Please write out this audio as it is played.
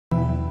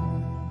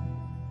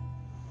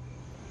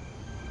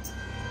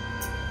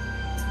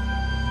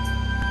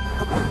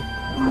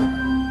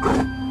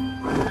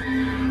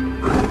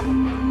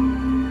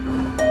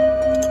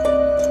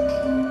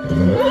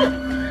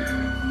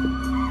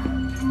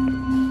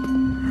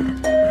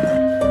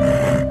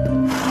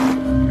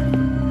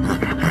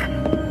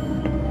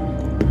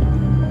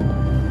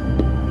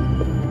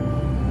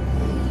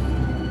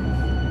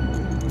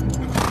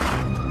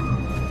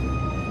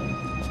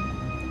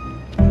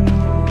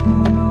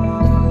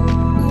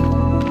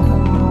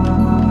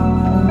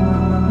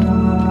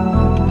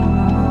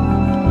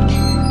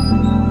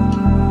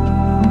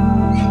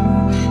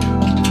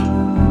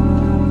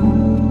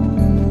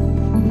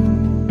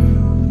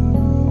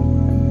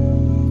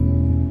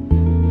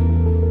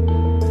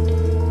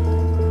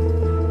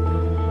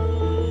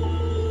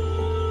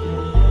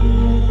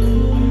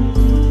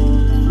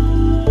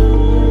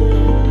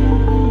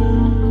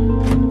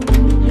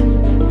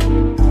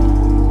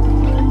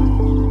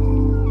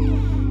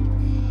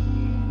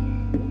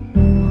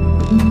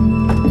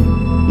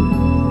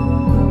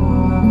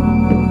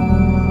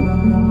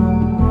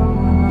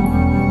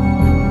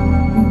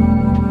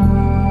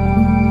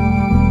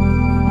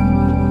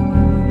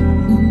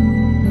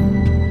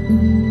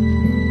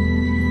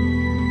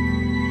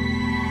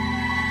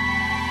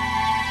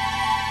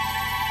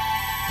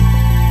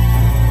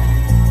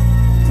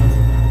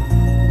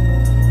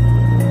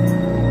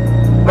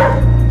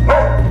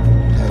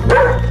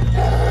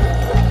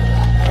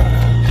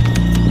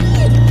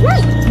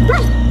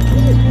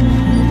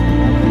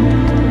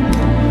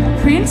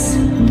Prince?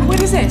 What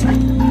is it?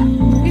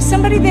 Is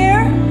somebody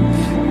there?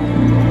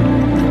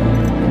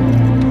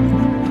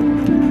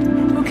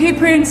 Okay,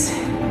 Prince.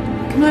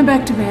 Come on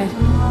back to bed.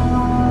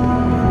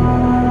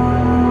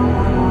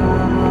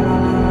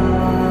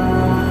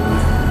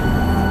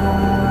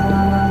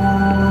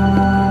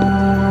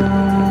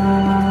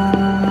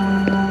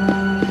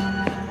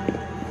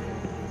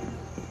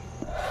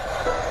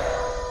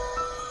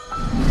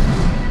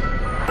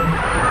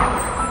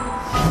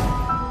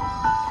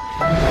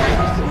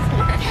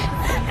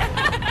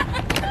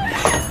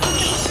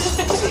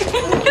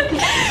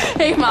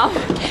 Hey, Mom.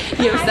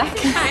 Yo, Zach.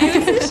 Hi,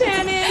 this is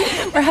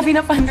Shannon. We're having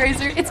a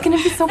fundraiser. It's gonna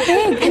be so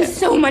big. And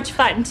so much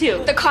fun,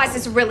 too. The cause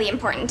is really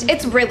important.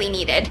 It's really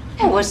needed.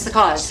 Oh, what's the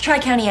cause?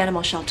 Tri-County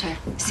Animal Shelter.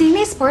 Seeing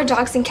these poor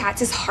dogs and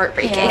cats is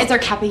heartbreaking. It's our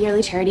Kappa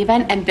yearly charity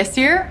event, and this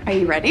year, are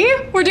you ready?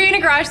 We're doing a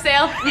garage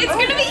sale. It's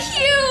gonna be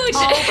huge!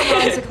 All the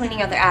moms are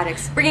cleaning out their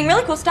attics, bringing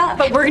really cool stuff.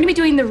 But we're gonna be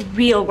doing the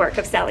real work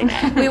of selling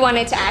it. We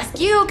wanted to ask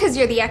you, because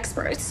you're the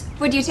experts.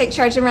 Would you take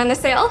charge and run the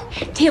sale?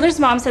 Taylor's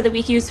mom said that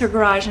we could use her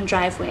garage and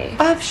driveway.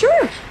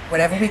 Sure.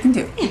 Whatever we can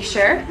do.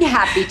 Sure? Yeah,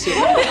 happy to.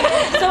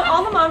 So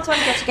all the moms want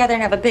to get together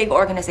and have a big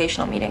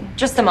organizational meeting.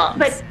 Just the moms.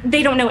 But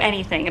they don't know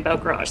anything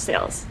about garage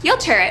sales. You'll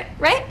tour it,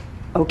 right?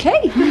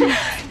 Okay.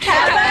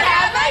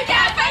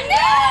 Kappa,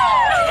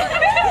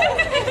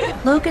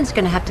 no! Logan's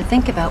gonna have to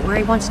think about where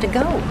he wants to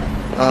go.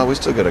 We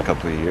still got a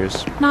couple of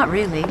years. Not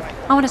really.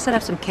 I want to set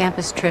up some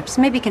campus trips.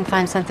 Maybe can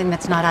find something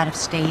that's not out of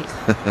state.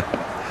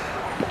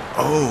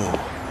 Oh,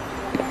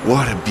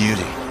 what a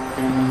beauty.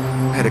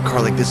 I had a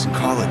car like this in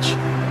college.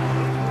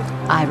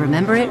 I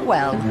remember it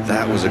well.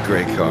 That was a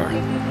great car.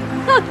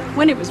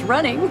 When it was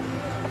running.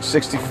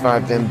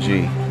 65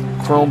 MG.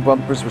 Chrome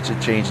bumpers, which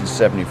had changed in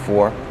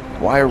 74.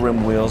 Wire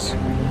rim wheels.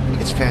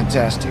 It's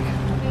fantastic.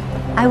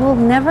 I will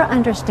never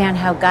understand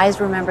how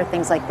guys remember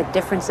things like the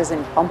differences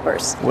in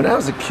bumpers. When I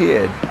was a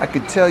kid, I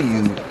could tell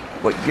you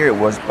what year it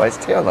was by its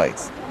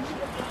taillights.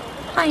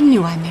 I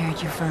knew I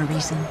married you for a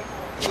reason.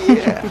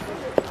 Yeah.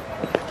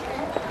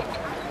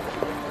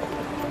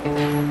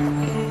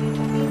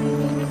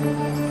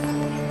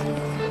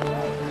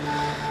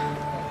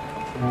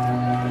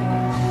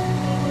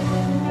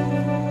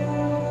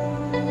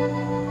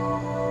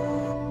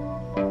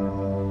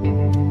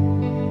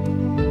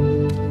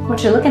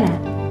 What you looking at?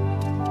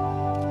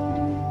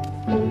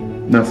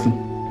 Nothing.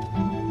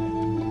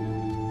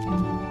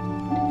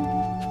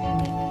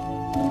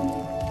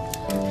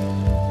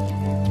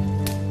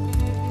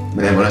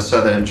 Man, when I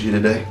saw that MG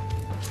today,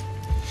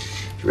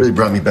 it really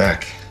brought me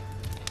back.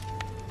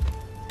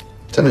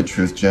 Tell me the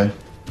truth, Jen.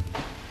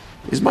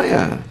 Is my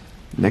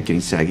neck getting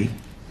saggy?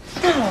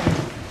 No,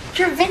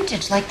 you're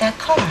vintage like that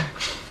car.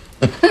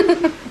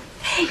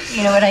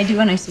 You know what I do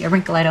when I see a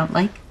wrinkle I don't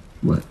like?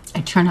 What? I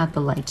turn out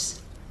the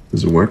lights.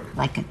 Does it work?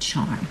 Like a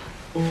charm.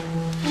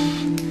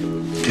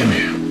 Come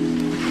here.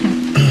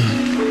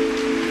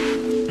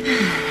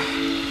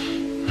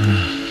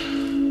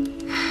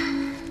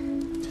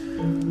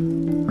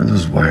 Are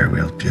those wire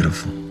wheels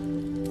beautiful?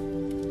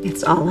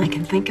 It's all I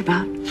can think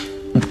about.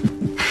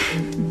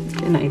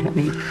 Good night,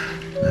 honey.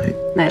 Night.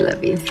 I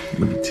love you.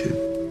 Love you too.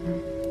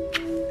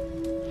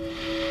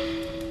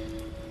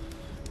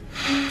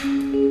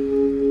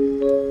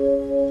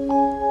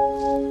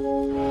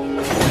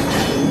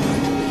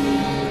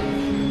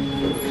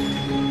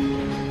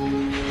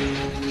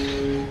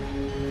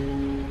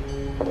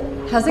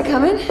 How's it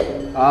coming?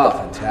 Oh,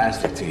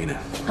 fantastic,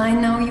 Tina. I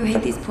know you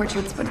hate these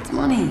portraits, but it's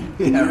money.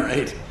 Yeah,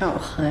 right. Oh,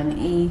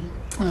 honey.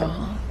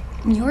 Oh,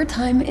 your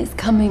time is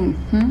coming.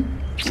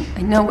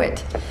 I know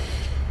it.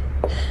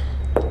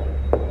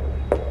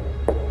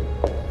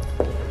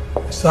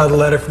 I saw the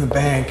letter from the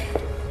bank.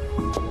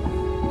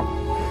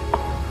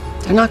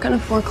 They're not gonna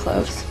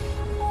foreclose.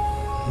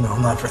 No,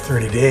 not for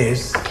 30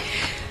 days.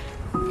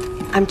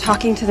 I'm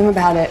talking to them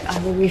about it. I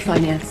will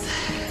refinance.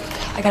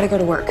 I gotta go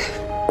to work.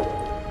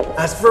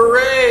 That's for a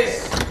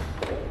raise.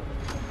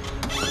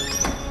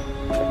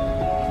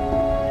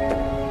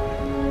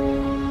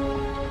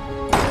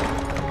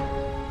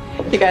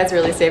 You guys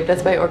really saved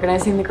us by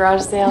organizing the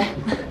garage sale.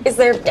 Is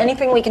there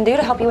anything we can do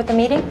to help you with the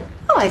meeting?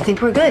 Oh, I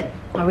think we're good.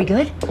 Are we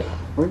good?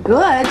 We're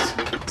good.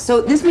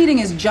 So this meeting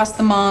is just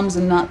the moms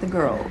and not the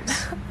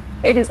girls.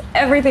 It is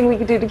everything we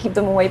could do to keep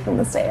them away from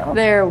the sale.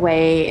 They're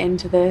way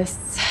into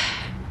this.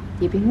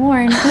 You've been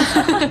warned.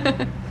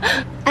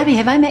 Abby,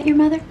 have I met your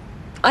mother?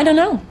 I don't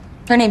know.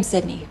 Her name's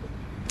Sydney.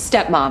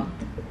 Stepmom.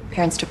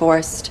 Parents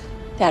divorced.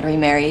 Dad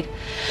remarried.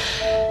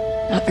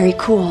 Not very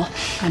cool.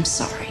 I'm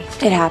sorry.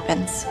 It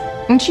happens.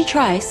 And she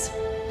tries.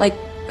 Like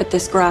with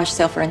this garage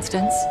sale, for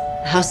instance.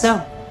 How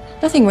so?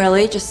 Nothing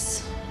really,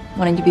 just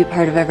wanting to be a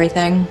part of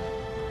everything.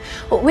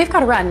 Well, we've got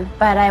to run,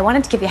 but I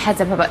wanted to give you a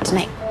heads up about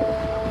tonight.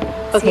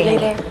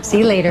 Okay, see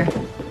you later.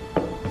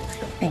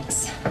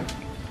 Thanks.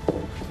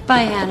 Bye,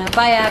 Hannah.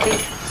 Bye, Abby.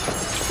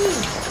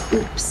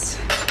 Oops.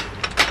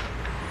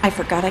 I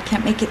forgot I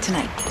can't make it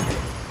tonight.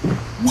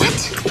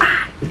 What?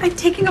 I'm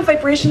taking a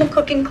vibrational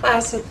cooking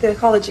class at the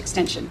college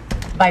extension.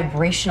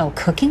 Vibrational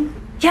cooking?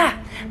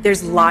 Yeah,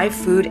 there's live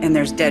food and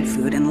there's dead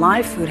food, and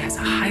live food has a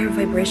higher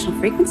vibrational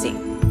frequency.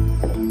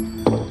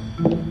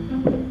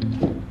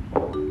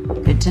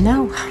 Good to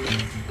know.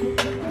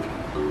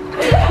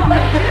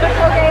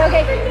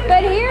 Okay.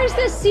 But here's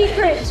the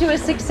secret to a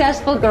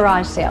successful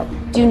garage sale.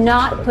 Do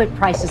not put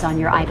prices on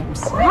your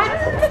items. What?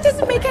 That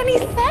doesn't make any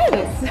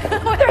sense.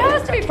 There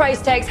has to be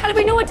price tags. How do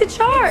we know what to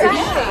charge?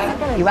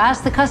 Exactly. You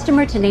ask the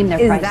customer to name their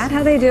price. Is that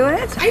how they do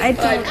it? I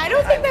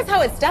don't think that's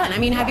how it's done. I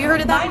mean, have you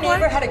heard of that before? My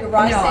neighbor had a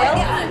garage sale.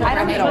 I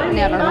don't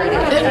never heard of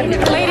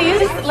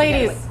it.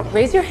 Ladies,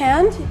 raise your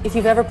hand if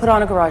you've ever put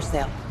on a garage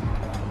sale.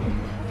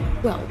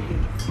 Well,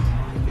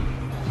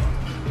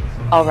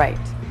 All right.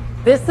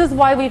 This is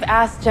why we've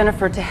asked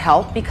Jennifer to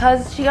help,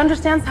 because she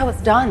understands how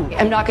it's done.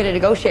 I'm not going to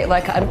negotiate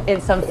like I'm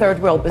in some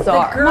third world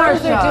bazaar. The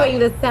girls are doing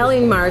the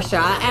selling, Marcia,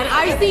 and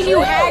I've seen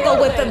you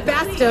haggle with the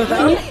best of them.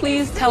 Can you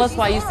please tell us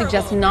why you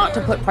suggest not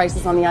to put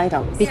prices on the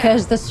items?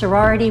 Because the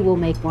sorority will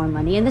make more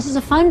money, and this is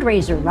a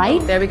fundraiser,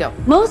 right? There we go.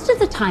 Most of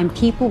the time,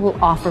 people will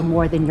offer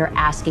more than you're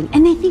asking,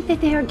 and they think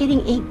that they are getting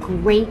a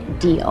great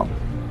deal.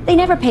 They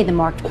never pay the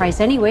marked price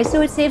anyway,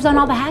 so it saves on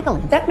all the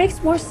haggling. That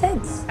makes more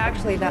sense.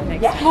 Actually, that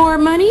makes sense. More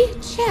money?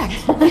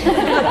 Check.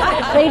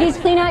 Ladies,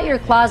 clean out your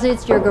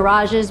closets, your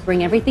garages,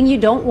 bring everything you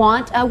don't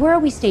want. Where are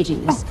we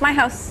staging this? My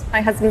house.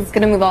 My husband's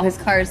gonna move all his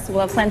cars, so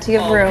we'll have plenty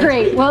of room.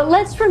 Great. Well,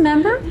 let's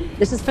remember,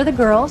 this is for the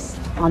girls.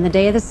 On the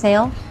day of the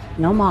sale,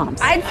 no moms.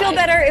 I'd feel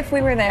better if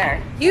we were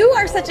there. You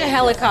are such a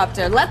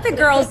helicopter. Let the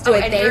girls do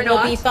it. They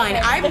will be fine.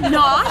 I'm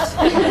not.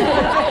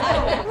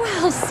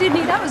 Well,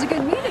 Sydney, that was a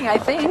good meeting, I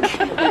think.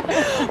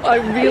 I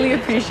really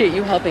appreciate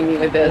you helping me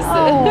with this.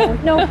 Oh,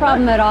 no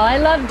problem at all. I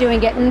love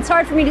doing it, and it's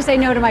hard for me to say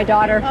no to my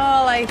daughter.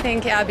 Well, I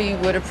think Abby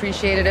would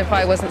appreciate it if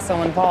I wasn't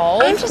so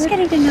involved. I'm just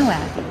getting to know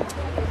Abby.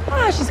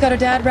 She's got her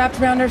dad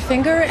wrapped around her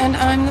finger, and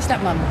I'm the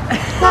stepmom.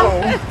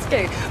 It's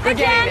okay. We're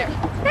getting there.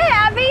 Hey,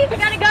 Abby, we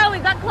gotta go.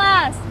 We've got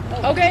class.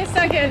 Okay,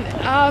 second.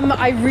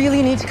 I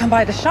really need to come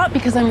by the shop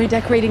because I'm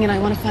redecorating and I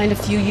want to find a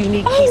few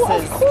unique pieces. Oh,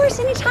 of course.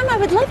 Anytime. I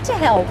would love to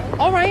help.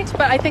 All right,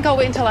 but I think I'll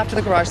wait until after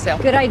the garage sale.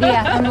 Good idea.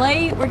 I'm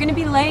late. We're gonna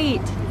be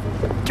late.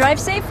 Drive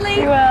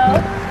safely. You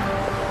will.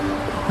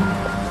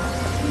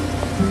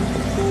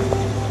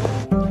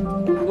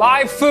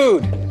 Live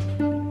food.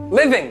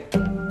 Living.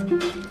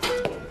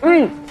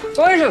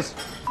 Delicious.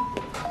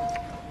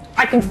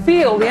 I can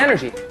feel the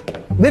energy.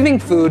 Living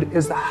food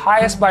is the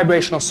highest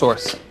vibrational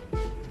source.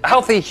 A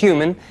healthy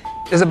human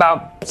is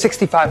about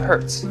 65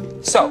 hertz.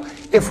 So,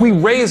 if we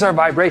raise our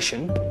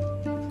vibration,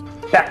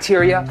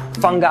 bacteria,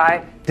 fungi,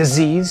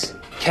 disease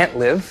can't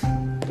live.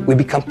 We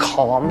become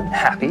calm and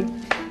happy,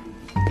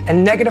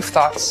 and negative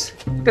thoughts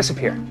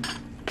disappear.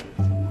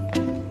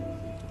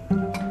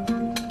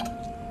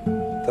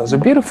 Those are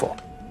beautiful.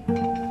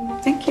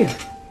 Thank you.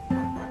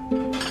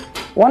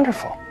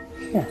 Wonderful.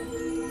 Here.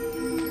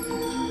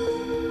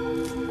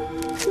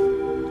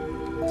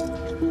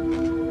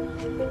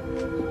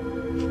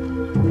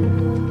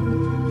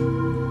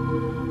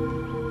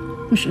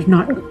 This is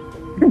not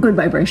good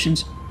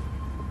vibrations.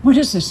 What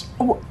is this?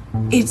 Oh,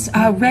 it's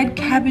a red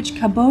cabbage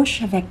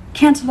caboche avec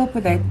cantaloupe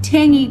with a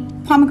tangy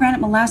pomegranate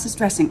molasses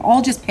dressing,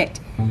 all just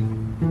picked.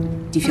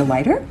 Do you feel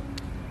lighter?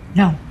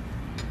 No.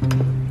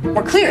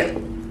 More clear?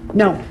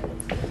 No.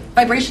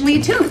 Vibrationally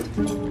attuned?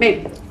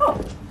 Maybe. Oh,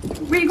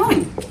 where are you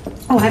going?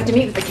 Oh, I have to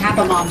meet with the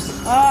Kappa moms.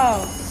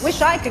 Oh,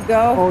 wish I could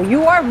go. Oh,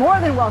 you are more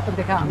than welcome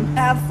to come.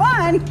 Have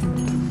fun.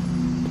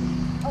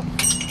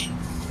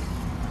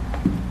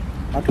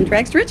 Welcome to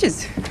Rags to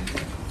Riches.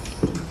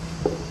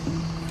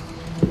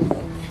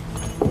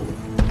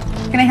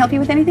 Can I help you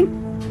with anything?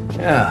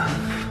 Yeah.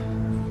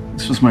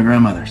 This was my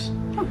grandmother's.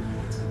 Oh.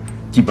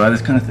 Do you buy this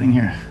kind of thing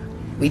here?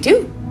 We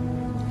do.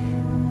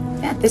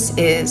 Yeah, this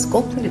is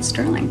gold-plated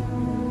sterling.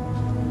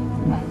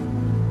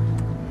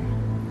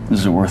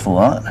 Is it worth a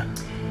lot?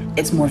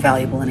 It's more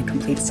valuable in a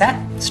complete set.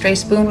 Stray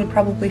spoon would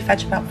probably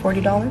fetch about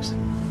 $40.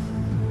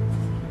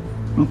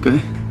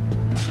 Okay.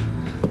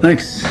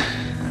 Thanks.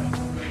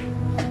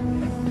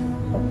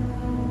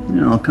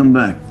 Yeah, I'll come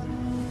back.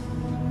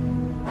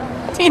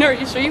 Tina, are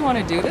you sure you want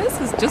to do this?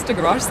 It's just a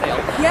garage sale.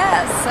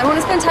 Yes, I want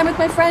to spend time with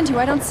my friend who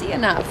I don't see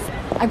enough.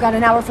 I've got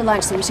an hour for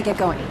lunch, so we should get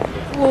going.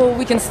 Well,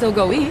 we can still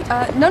go eat.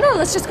 No,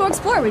 let's just go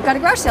explore. We've got a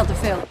garage sale to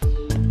fill.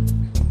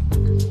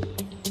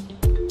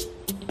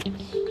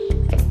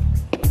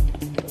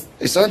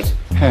 Hey, son.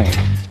 Hey.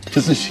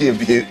 Isn't she a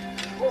beaut?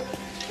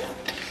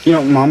 You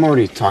know, Mom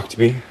already talked to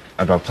me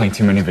about playing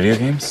too many video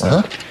games.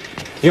 Uh-huh.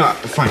 You know,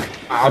 fine.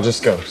 I'll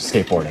just go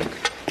skateboarding.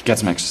 Get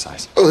some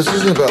exercise. Oh, this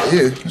isn't about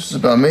you. This is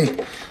about me.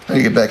 I need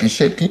to get back in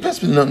shape. Can you pass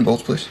me the nut and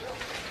bolts, please?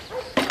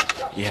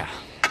 Yeah.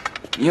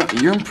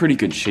 You're in pretty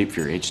good shape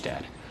for your age,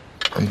 Dad.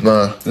 I'm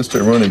gonna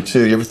start running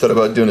too. You ever thought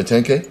about doing a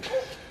 10K?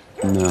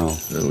 No.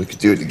 We could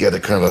do it together,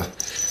 kind of a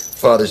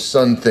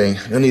father-son thing.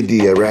 I need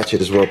the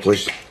ratchet as well,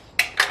 please.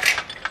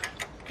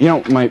 You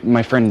know,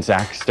 my friend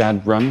Zach's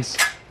dad runs.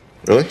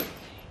 Really?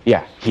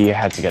 Yeah, he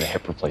had to get a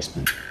hip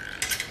replacement.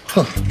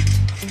 Huh.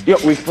 Yo,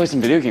 we can play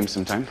some video games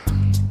sometime.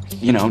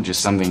 You know,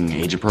 just something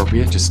age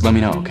appropriate. Just let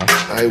me know, okay?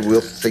 I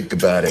will think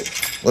about it.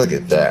 Look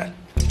at that.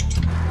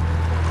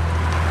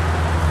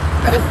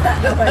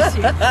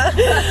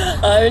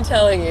 I'm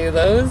telling you,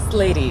 those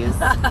ladies.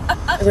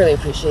 I really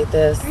appreciate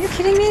this. Are you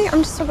kidding me?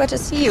 I'm just so glad to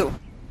see you.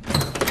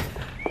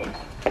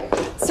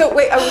 So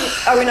wait,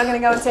 are we not gonna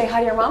go and say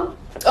hi to your mom?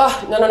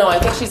 Oh, no. I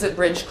think she's at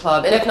Bridge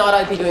Club. And if not,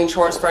 I'd be doing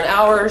chores for an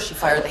hour. She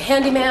fired the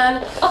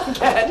handyman.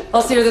 Okay.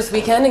 I'll see her this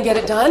weekend and get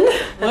it done.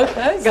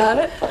 Okay, got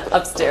it.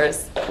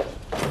 Upstairs.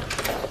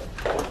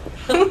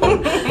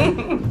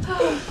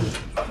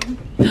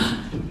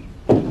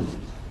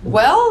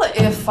 Well,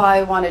 if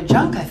I wanted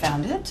junk, I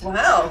found it.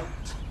 Wow.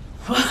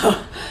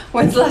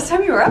 When's the last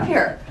time you were up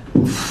here?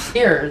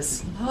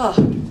 Years. Oh.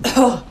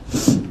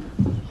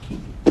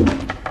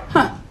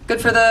 Huh.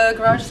 Good for the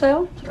garage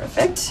sale?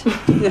 Perfect.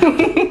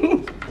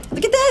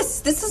 Look at this.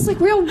 This is like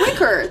real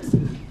wicker.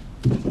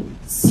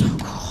 So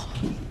cool.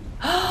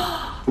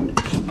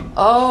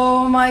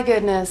 Oh my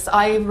goodness.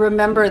 I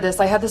remember this.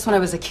 I had this when I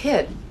was a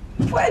kid.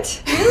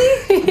 What?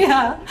 Really?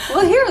 Yeah.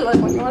 Well, here, look,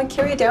 you want to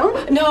carry it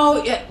down?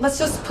 No, let's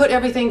just put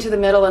everything to the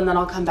middle and then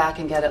I'll come back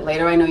and get it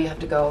later. I know you have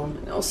to go.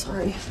 Oh,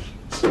 sorry.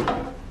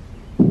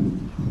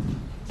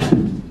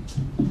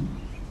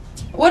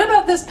 What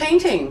about this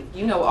painting?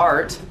 You know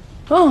art.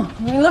 Oh,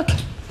 I mean, look.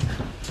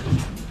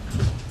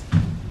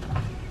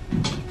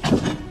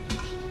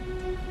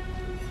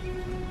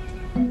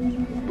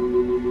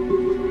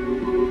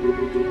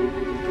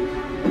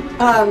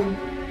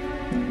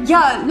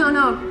 Yeah,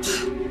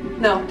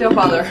 no, don't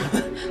bother.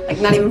 Like,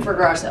 not even for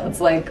garage sale. It's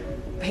like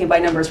paint by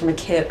numbers from a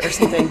kit or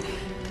something.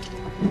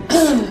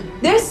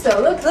 This, though,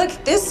 look,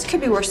 this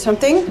could be worth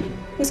something.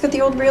 It's got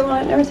the old reel on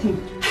it and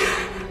everything.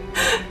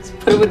 Just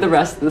put it with the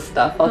rest of the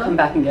stuff. I'll come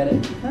back and get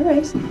it. All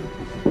right.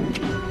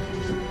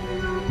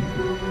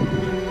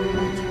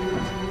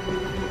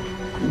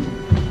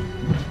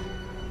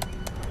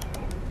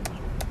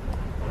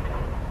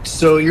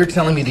 So you're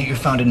telling me that you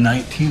found a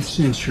 19th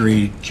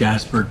century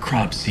Jasper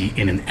Cropsey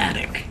in an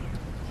attic?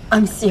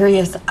 I'm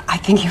serious. I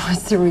think it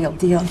was the real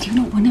deal. Do you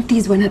know one of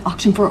these went at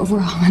auction for over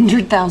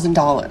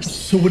 $100,000?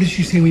 So what did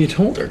she say when you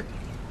told her?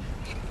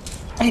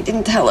 I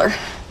didn't tell her.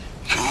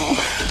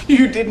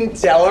 You didn't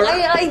tell her?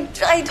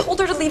 I told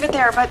her to leave it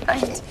there, but I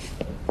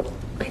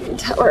didn't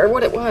tell her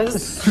what it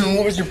was.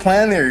 What was your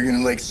plan there? You're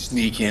gonna like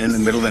sneak in the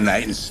middle of the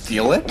night and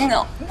steal it?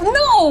 No.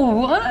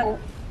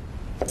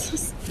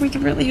 We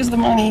could really use the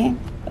money.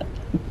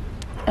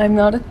 I'm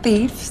not a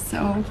thief,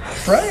 so.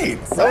 Right.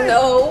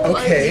 No.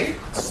 Okay.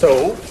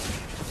 So,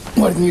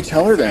 why didn't you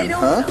tell her then,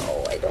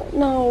 I don't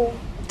know.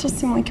 It just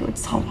seemed like it would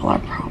solve all our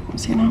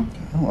problems, you know?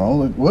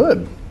 Well, it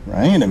would,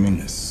 right? I mean,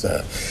 this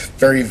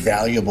very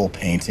valuable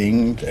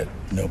painting that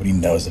nobody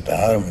knows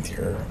about, and with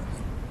your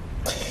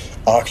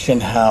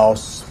auction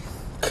house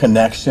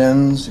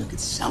connections, you could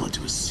sell it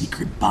to a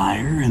secret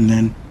buyer, and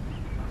then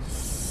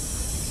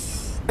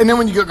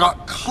when you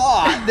got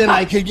caught, then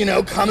I could,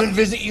 come and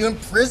visit you in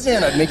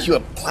prison. I'd make you a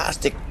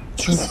plastic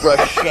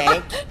toothbrush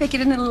shank. Make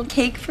it in a little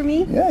cake for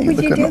me? Yeah, you Would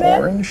look you do an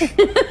that? orange.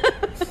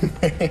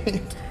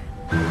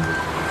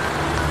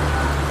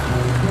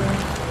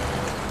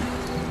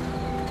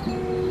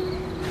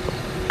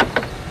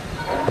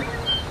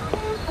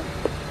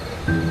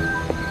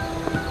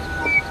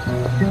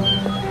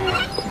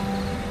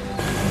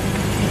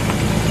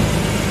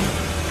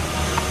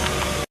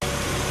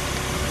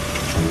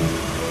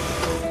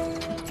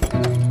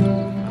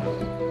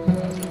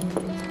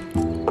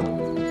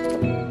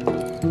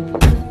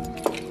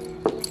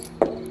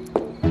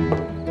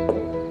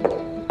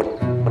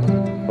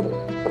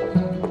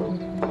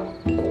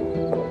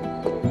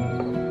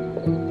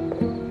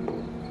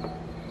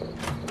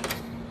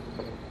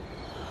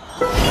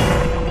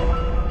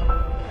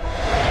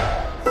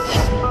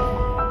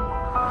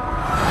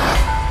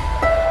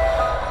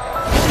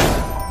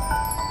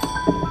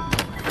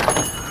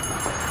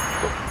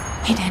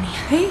 Hey, Danny.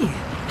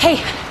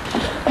 Hey,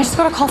 I just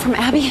got a call from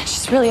Abby.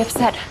 She's really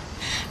upset.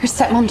 Her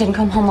stepmom didn't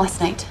come home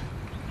last night.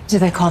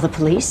 Did they call the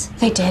police?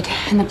 They did,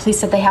 and the police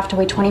said they have to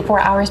wait 24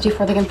 hours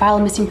before they can file a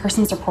missing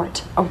persons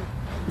report. Oh,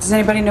 does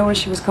anybody know where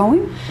she was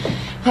going?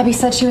 Abby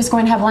said she was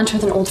going to have lunch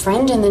with an old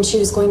friend, and then she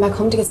was going back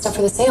home to get stuff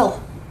for the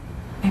sale.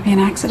 Maybe an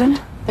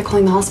accident? They're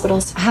calling the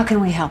hospitals. How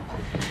can we help?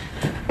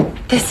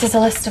 This is a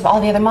list of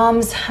all the other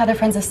moms, other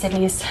friends of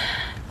Sydney's.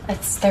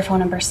 It's their phone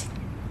numbers.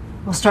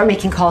 We'll start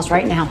making calls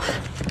right now.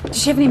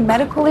 Does she have any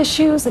medical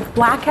issues, like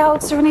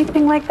blackouts or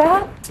anything like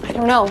that? I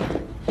don't know.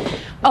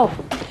 Oh,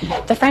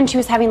 the friend she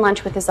was having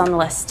lunch with is on the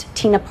list.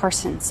 Tina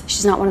Parsons.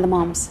 She's not one of the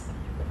moms.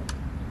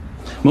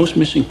 Most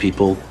missing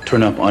people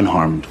turn up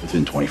unharmed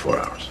within 24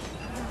 hours.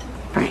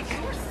 Frank.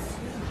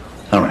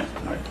 All right.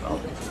 I'll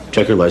check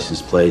Check her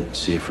license plate,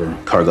 see if her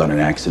car got in an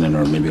accident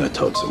or maybe got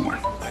towed somewhere.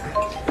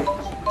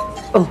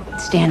 Oh,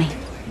 it's Danny.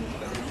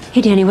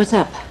 Hey, Danny, what's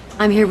up?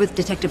 I'm here with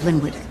Detective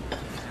Linwood.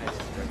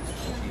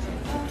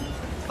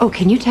 Oh,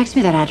 can you text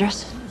me that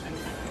address?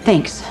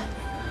 Thanks.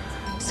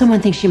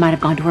 Someone thinks she might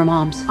have gone to her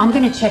mom's. I'm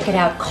gonna check it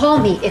out. Call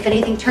me if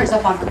anything turns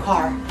up on her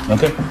car.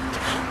 Okay.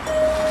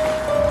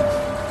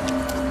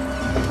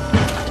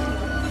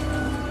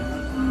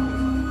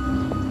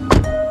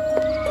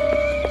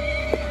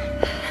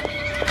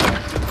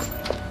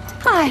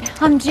 Hi,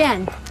 I'm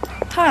Jen.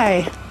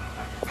 Hi.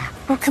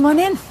 Well, come on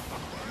in.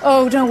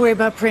 Oh, don't worry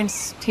about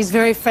Prince. He's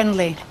very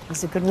friendly.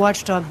 He's a good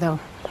watchdog, though.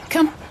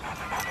 Come.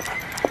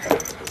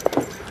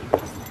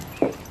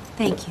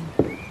 Thank you.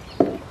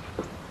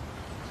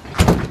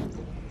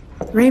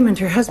 Raymond,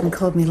 her husband,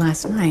 called me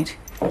last night.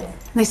 And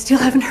I still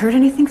haven't heard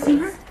anything from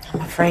her?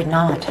 I'm afraid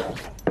not.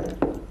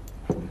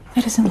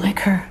 That isn't like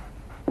her.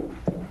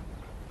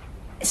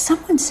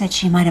 Someone said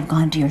she might have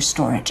gone to your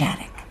storage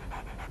attic.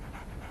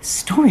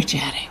 Storage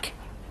attic?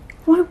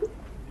 Why?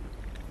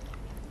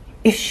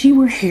 If she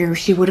were here,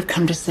 she would have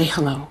come to say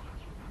hello.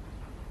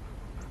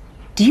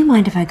 Do you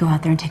mind if I go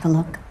out there and take a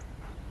look?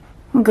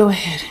 Well, go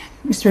ahead.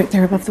 It's right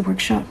there above the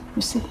workshop.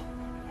 You see?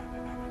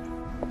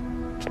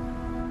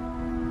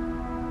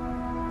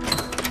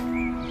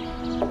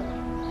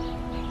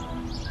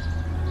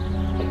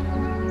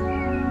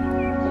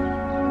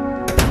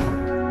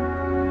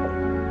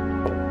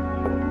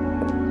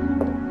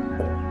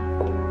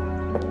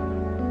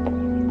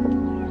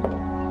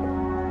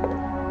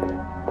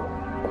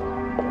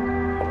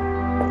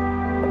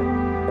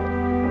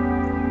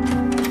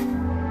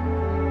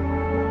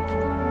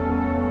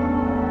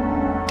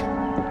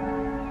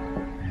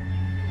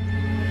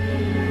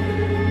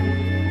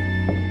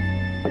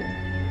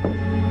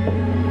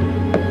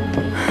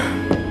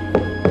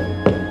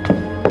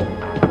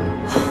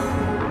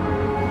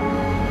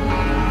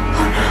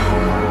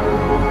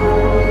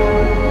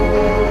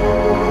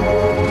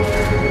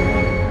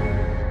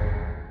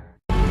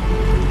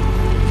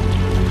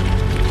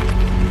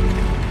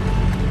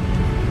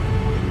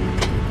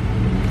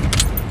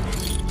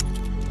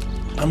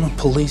 I'm a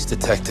police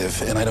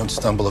detective, and I don't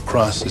stumble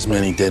across as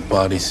many dead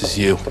bodies as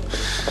you.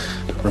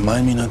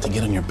 Remind me not to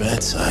get on your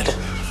bad side.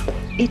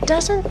 It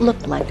doesn't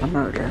look like a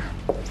murder.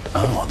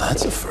 Oh,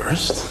 that's a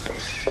first.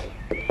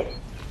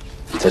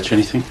 Touch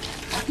anything?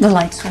 The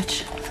light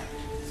switch.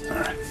 All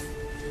right.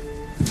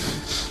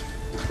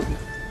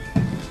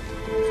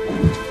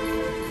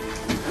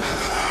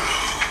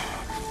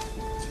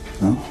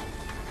 Well,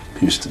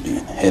 appears to be a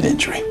head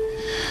injury.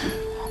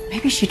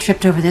 Maybe she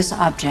tripped over this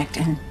object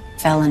and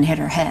fell and hit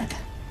her head.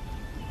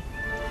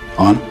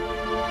 On?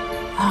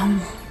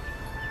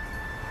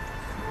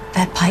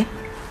 That pipe?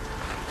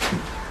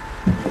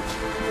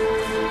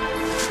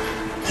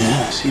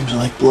 Yeah, seems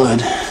like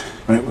blood.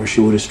 Right where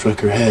she would have struck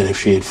her head if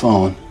she had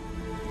fallen.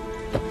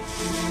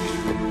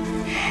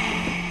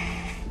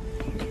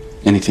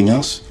 Anything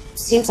else?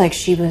 Seems like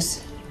she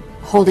was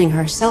holding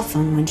her cell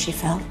phone when she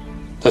fell.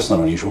 That's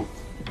not unusual.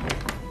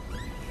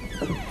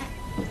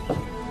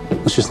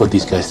 Let's just let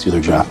these guys do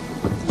their job.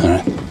 All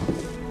right?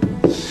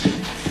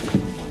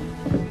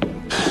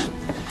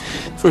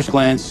 First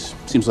glance,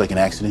 seems like an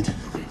accident.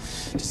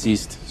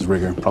 Deceased is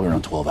Rigger, probably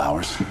around 12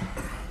 hours.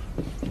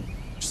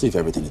 Just leave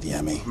everything to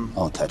the ME.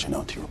 I'll attach a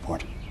note to your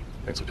report.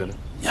 Thanks, Lieutenant.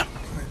 Yeah.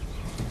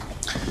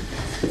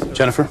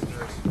 Jennifer?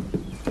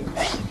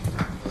 Hey.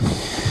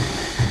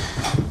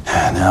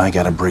 Now I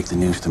gotta break the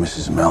news to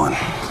Mrs. Mellon. I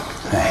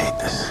hate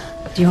this.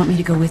 Do you want me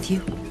to go with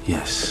you?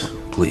 Yes,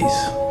 please.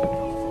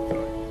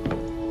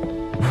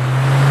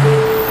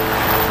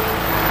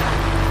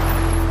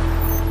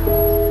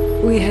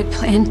 We had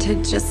planned to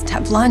just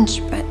have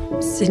lunch, but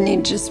Sydney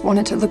just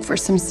wanted to look for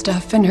some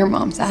stuff in her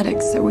mom's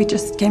attic, so we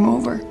just came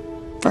over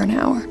for an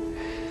hour.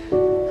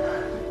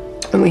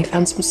 And we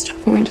found some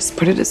stuff and we just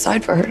put it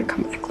aside for her to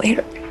come back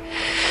later.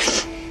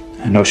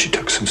 I know she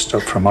took some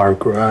stuff from our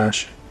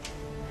garage.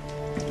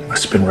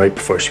 Must have been right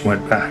before she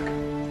went back.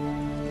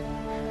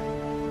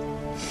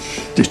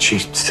 Did she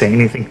say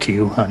anything to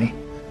you, honey?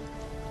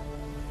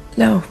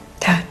 No,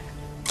 Dad.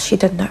 She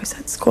didn't. I was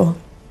at school.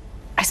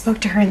 I spoke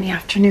to her in the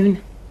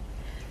afternoon.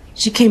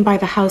 She came by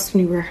the house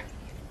when we were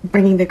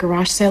bringing the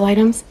garage sale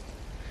items.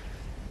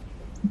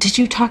 Did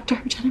you talk to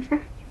her,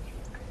 Jennifer?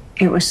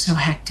 It was so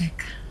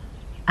hectic.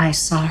 I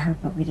saw her,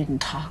 but we didn't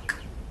talk.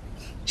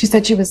 She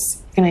said she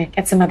was gonna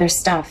get some other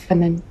stuff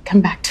and then come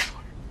back to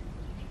work.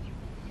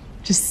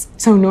 Just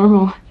so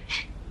normal.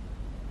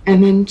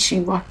 And then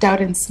she walked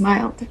out and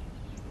smiled.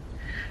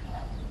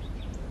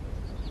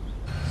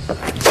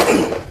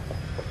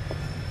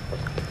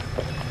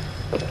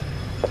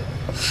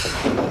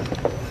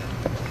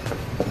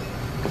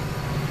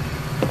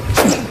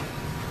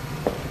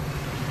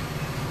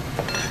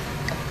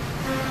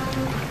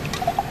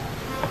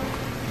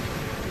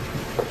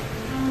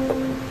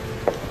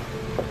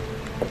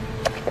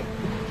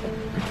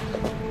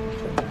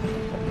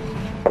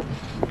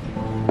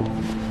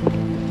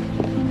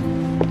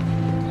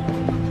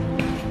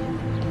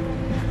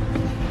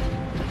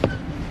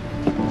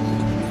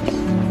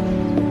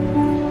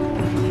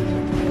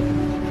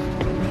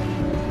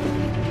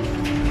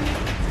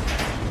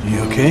 You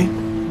okay?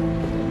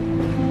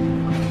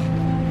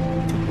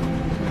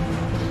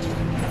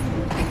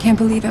 I can't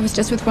believe I was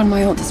just with one of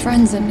my oldest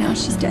friends and now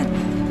she's dead.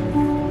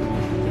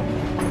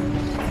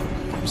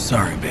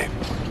 Sorry, babe.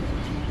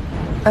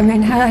 I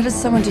mean, how does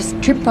someone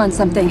just trip on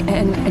something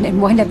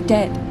and wind up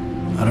dead?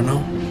 I don't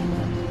know.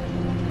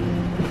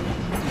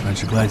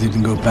 Aren't you glad you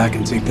didn't go back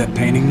and take that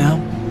painting now?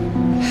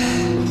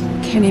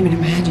 Can't even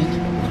imagine.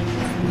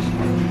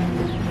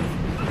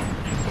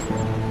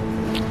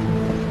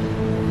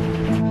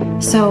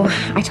 So,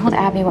 I told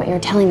Abby what you were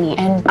telling me,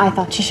 and I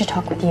thought she should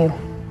talk with you.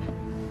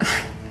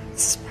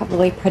 It's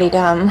probably pretty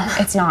dumb.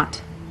 It's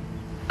not.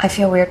 I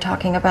feel weird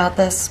talking about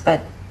this,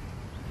 but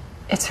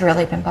it's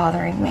really been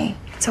bothering me.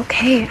 It's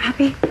okay,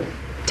 Abby.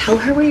 Tell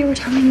her what you were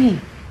telling me.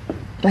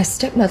 My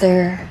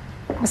stepmother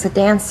was a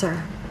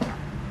dancer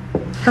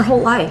her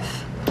whole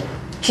life.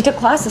 She took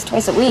classes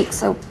twice a week,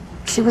 so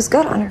she was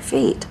good on her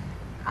feet.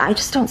 I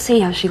just don't see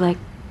how she, like,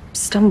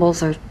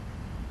 stumbles or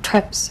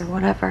trips or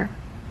whatever.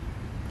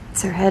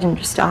 It's her head and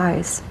just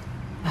eyes.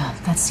 Well,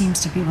 that seems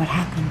to be what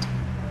happened.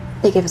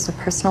 They gave us the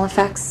personal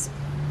effects,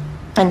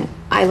 and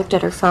I looked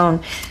at her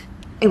phone.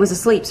 It was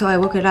asleep, so I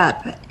woke it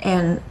up,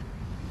 and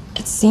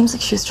it seems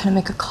like she was trying to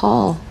make a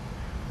call.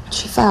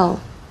 She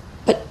fell,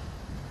 but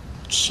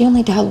she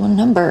only dialed one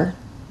number,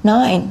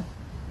 9.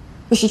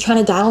 Was she trying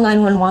to dial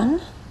 911?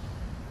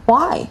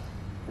 Why?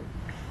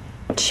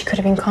 She could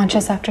have been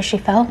conscious after she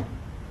fell.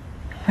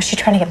 Was she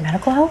trying to get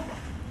medical help?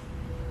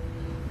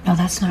 No,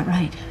 that's not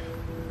right.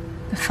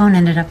 The phone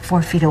ended up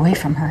 4 feet away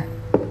from her.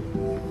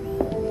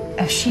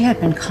 If she had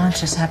been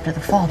conscious after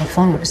the fall, the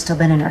phone would have still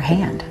been in her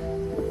hand.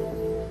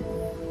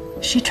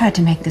 She tried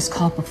to make this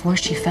call before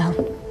she fell.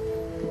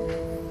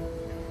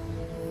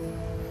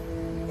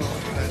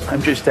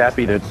 I'm just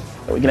happy that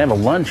we can have a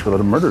lunch without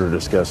a murder to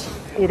discuss.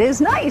 It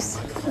is nice.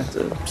 It's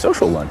a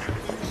social lunch.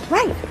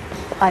 Right.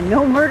 A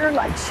no murder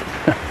lunch.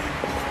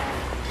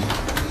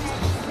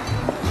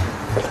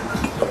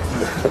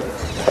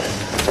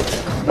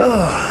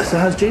 Oh, so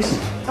how's Jason?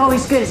 Oh,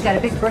 he's good. He's got a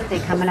big birthday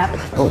coming up.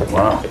 Oh,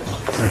 wow.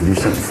 I can do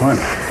something fun.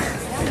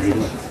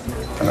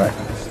 All right.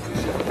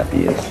 Happy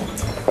you.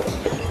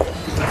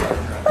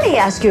 Let me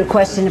ask you a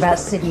question about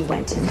Sydney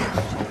Wenton.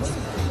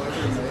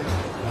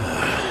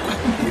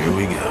 Here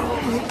we go.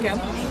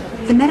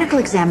 The medical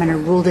examiner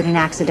ruled it an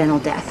accidental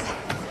death.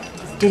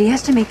 Did he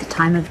estimate the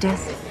time of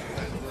death?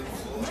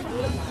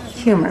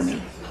 Humor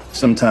me.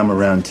 Sometime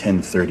around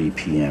 10:30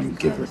 p.m.,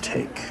 give or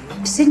take.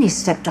 Sydney's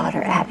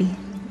stepdaughter, Abby,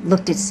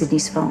 looked at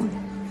Sydney's phone.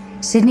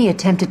 Sydney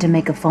attempted to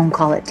make a phone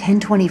call at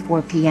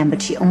 10:24 p.m.,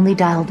 but she only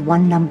dialed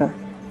one number,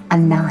 a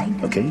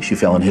 9. Okay, she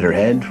fell and hit her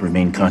head,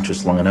 remained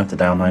conscious long enough to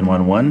dial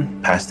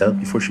 911, passed out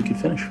before she could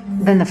finish.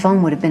 Then the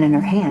phone would have been in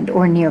her hand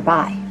or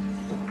nearby.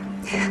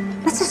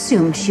 Let's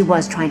assume she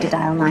was trying to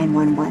dial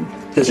 911.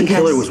 Because the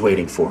killer was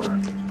waiting for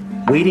her.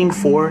 Waiting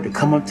for her to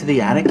come up to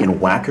the attic and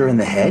whack her in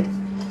the head?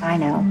 I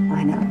know.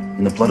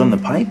 And the blood on the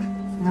pipe?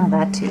 No,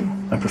 that too.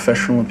 My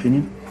professional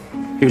opinion?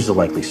 Here's the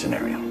likely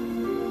scenario.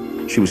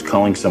 She was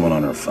calling someone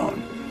on her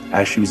phone.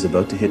 As she was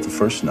about to hit the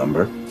first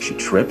number, she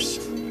trips,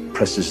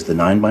 presses the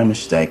 9 by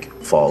mistake,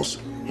 falls,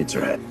 hits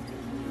her head.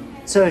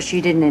 So she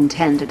didn't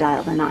intend to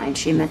dial the 9.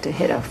 She meant to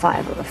hit a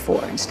 5 or a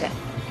 4 instead.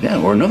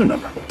 Yeah, or another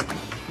number.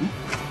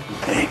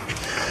 Hey,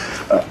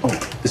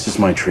 this is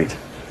my treat,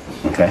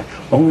 okay?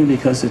 Only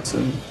because it's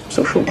a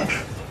social lunch.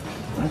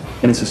 Right?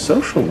 And it's a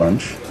social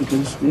lunch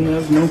because we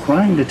have no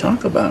crime to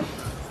talk about,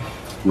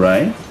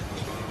 right?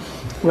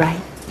 Right.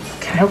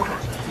 No crime.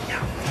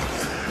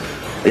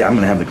 Yeah, I'm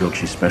gonna have the grilled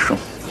cheese special.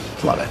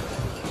 Love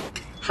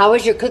it. How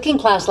was your cooking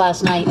class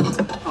last night?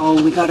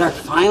 Oh, we got our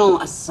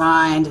final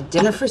assigned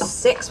dinner for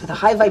 6 with a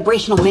high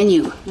vibrational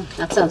menu.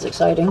 That sounds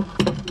exciting.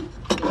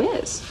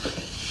 It is.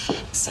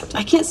 Except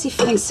I can't see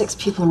fitting 6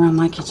 people around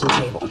my kitchen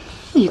table.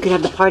 You could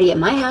have the party at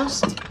my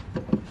house.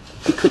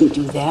 We couldn't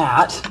do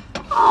that.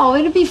 Oh,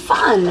 it'd be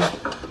fun.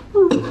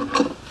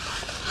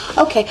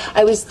 Okay,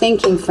 I was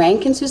thinking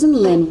Frank and Susan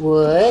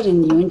Linwood,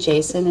 and you and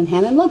Jason and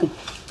Hannah and Logan.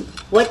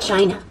 What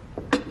china?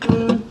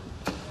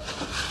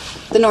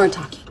 The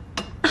Noritake.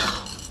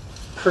 Oh,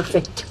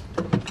 perfect.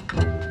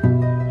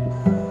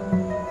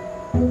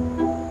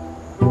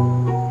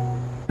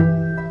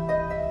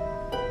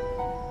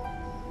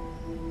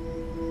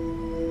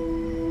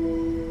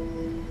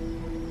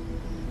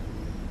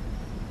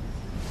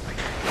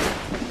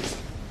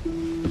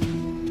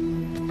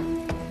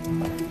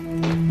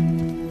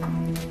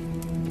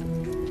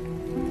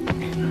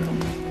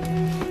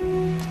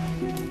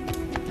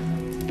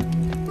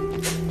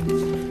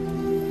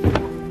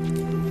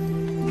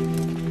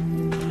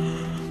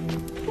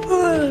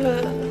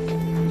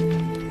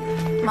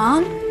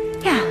 Mom?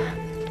 Yeah.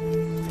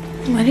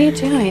 What are you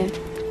doing?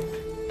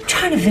 I'm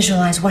trying to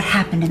visualize what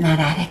happened in that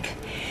attic.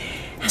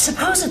 Now,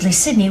 supposedly,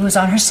 Sydney was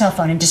on her cell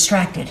phone and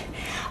distracted.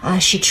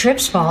 She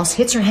trips, falls,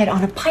 hits her head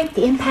on a pipe.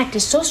 The impact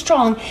is so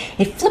strong,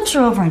 it flips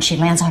her over and she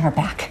lands on her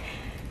back.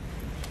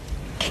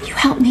 Can you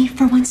help me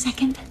for 1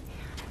 second?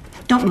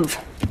 Don't move.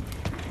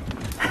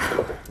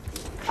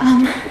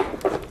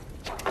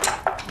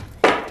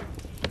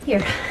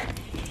 Here,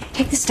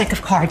 take this deck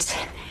of cards.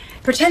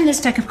 Pretend this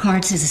deck of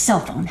cards is a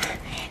cell phone.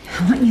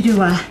 I want you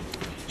to,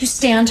 you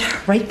stand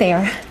right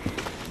there.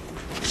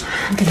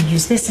 I'm gonna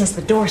use this as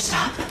the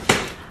doorstop.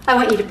 I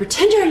want you to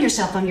pretend you're on your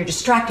cell phone, you're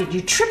distracted,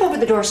 you trip over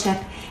the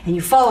doorstep, and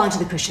you fall onto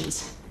the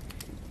cushions.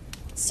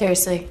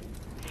 Seriously?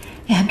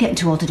 Yeah, I'm getting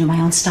too old to do my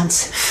own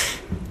stunts.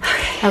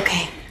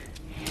 Okay.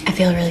 I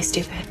feel really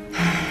stupid.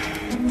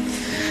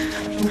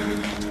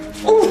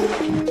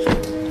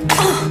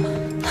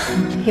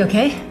 You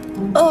okay?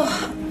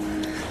 Oh,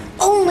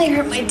 only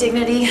hurt my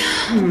dignity.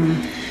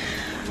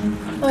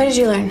 Why did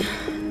you learn?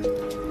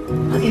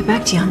 I'll get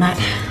back to you on that.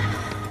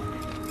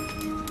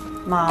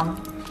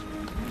 Mom,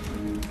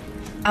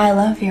 I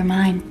love your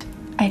mind.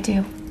 I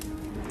do.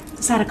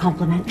 Is that a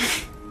compliment?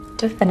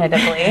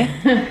 Definitively.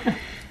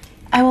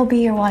 I will be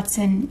your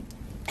Watson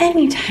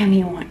anytime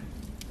you want.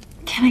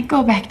 Can I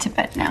go back to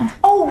bed now?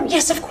 Oh,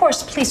 yes, of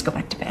course. Please go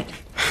back to bed.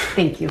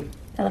 Thank you.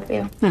 I love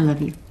you. I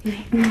love you.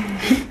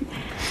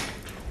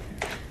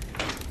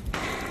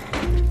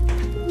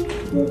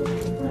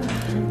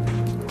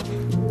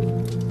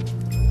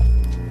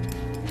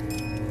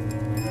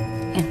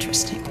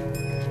 Interesting.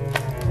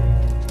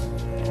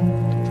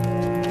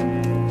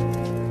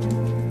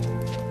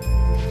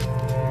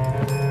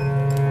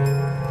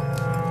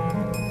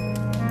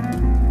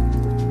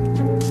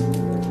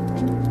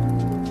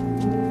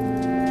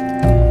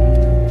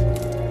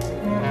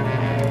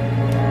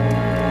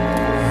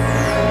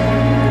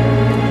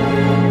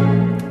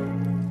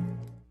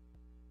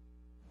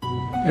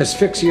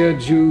 Asphyxia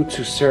due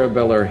to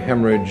cerebellar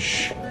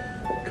hemorrhage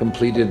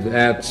completed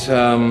at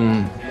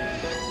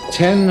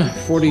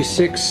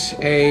 10:46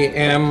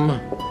 a.m.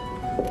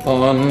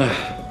 on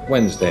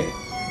Wednesday.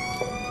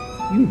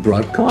 You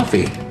brought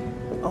coffee.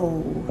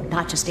 Oh,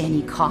 not just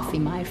any coffee,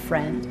 my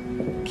friend.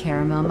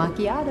 Caramel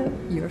macchiato,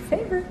 your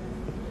favorite.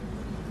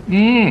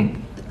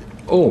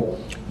 Oh,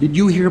 did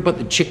you hear about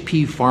the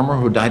chickpea farmer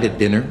who died at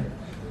dinner?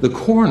 The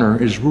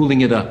coroner is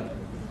ruling it a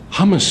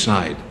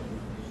homicide.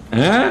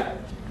 Huh?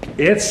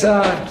 It's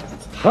a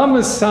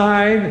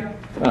homicide.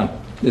 Oh,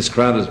 this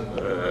crowd is...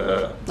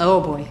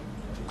 Oh, boy.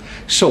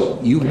 So,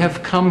 you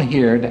have come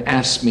here to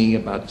ask me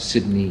about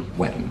Sydney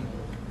Wenton.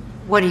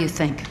 What do you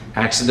think?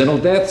 Accidental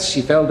death.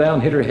 She fell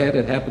down, hit her head.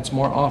 It happens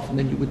more often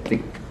than you would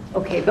think.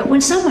 Okay, but when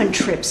someone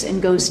trips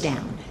and goes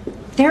down,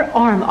 their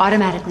arm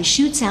automatically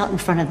shoots out in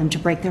front of them to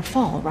break their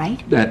fall,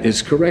 right? That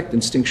is correct.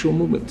 Instinctual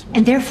movement.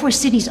 And therefore,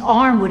 Sydney's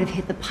arm would have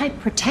hit the pipe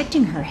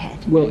protecting her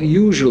head. Well,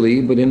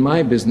 usually, but in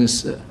my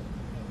business...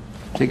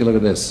 take a look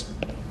at this.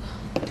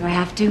 Do I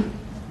have to?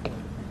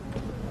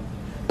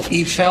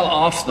 He fell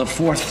off the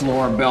 4th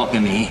floor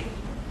balcony.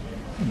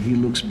 He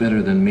looks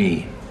better than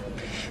me.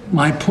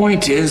 My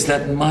point is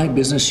that my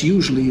business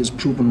usually is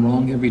proven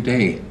wrong every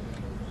day. In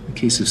the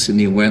case of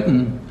Sydney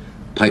Wenton,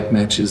 pipe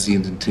matches the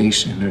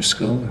indentation in her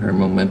skull. Her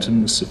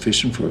momentum was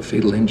sufficient for a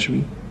fatal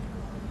injury.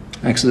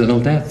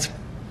 Accidental death.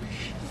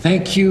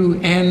 Thank you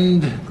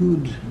and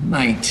good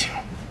night.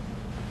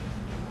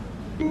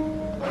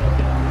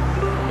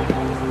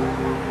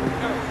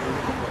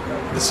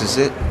 This is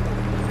it.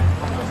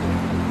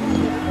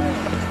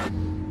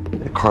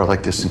 A car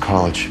like this in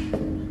college.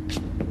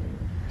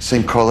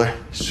 Same color,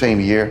 same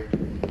year.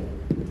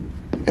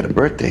 Got a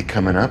birthday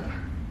coming up.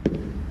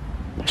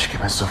 I should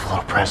give myself a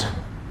little present.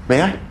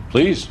 May I?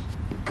 Please.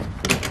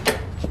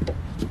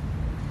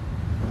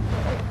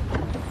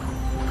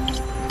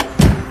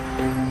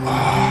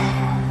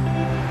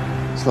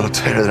 Oh, it's a little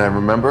tighter than I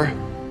remember.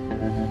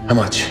 How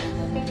much?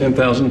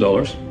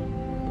 $10,000.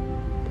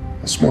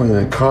 That's more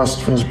than it cost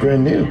when it was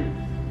brand new.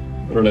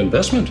 What an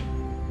investment.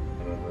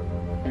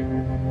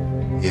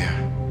 Yeah.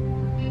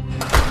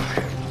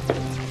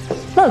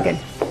 Logan,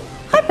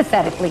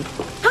 hypothetically,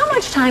 how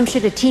much time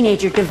should a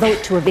teenager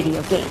devote to a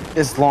video game?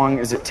 As long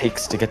as it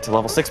takes to get to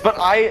level 6. But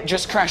I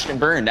just crashed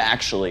and burned,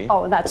 actually.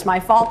 Oh, that's my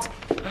fault.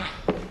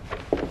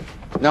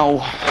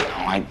 No,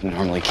 I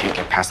normally can't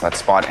get past that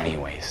spot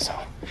anyway, so.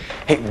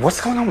 Hey,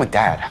 what's going on with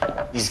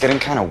Dad? He's getting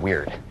kind of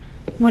weird.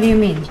 What do you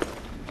mean?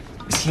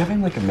 Is he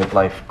having like a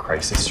midlife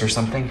crisis or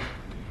something?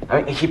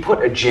 I mean, he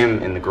put a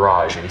gym in the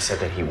garage and he said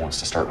that he wants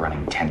to start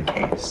running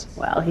 10Ks.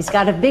 Well, he's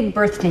got a big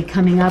birthday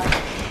coming up.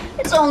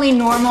 It's only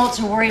normal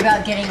to worry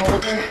about getting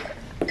older.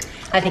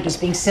 I think he's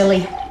being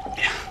silly.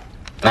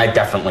 And I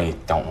definitely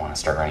don't want to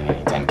start running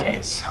any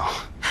 10Ks, so.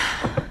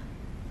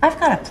 I've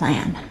got a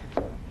plan.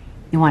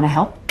 You want to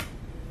help?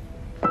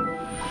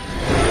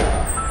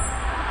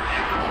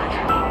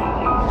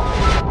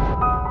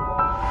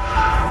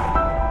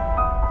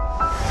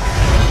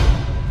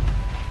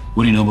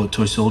 What do you know about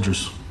toy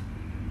soldiers?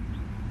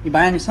 You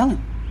buying or selling?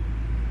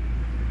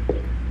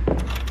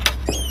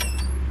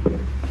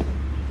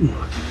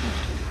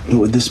 What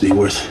would this be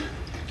worth?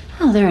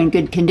 Oh, they're in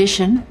good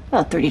condition.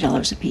 About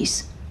 $30 a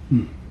piece.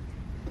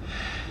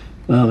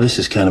 Well, this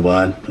is kind of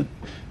odd, but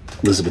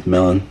Elizabeth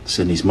Mellon,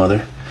 Sydney's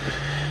mother,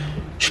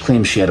 she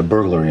claims she had a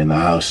burglary in the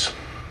house.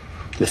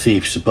 The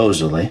thief,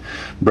 supposedly,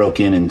 broke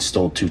in and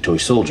stole 2 toy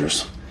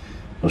soldiers.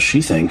 Well,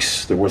 she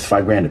thinks they're worth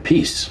 $5,000 a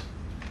piece.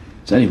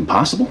 Is that even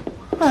possible?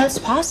 Well, it's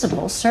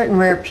possible. Certain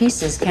rare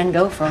pieces can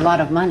go for a lot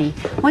of money.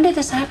 When did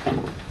this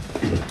happen?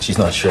 She's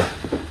not sure.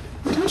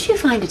 Don't you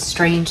find it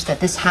strange that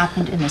this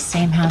happened in the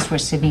same house where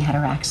Sydney had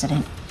her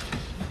accident?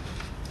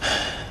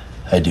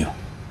 I do.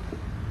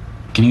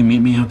 Can you meet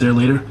me out there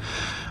later?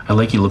 I'd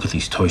like you to look at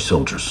these toy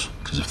soldiers,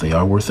 because if they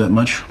are worth that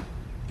much,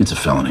 it's a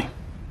felony.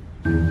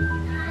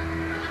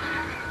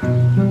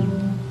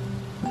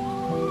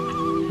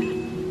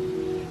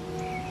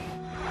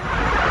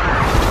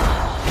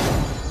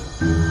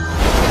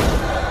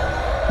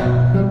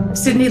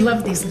 Sydney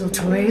loved these little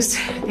toys.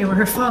 They were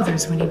her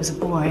father's when he was a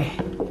boy.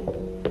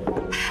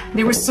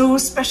 They were so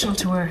special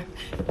to her.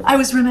 I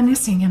was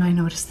reminiscing and I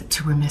noticed that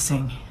two were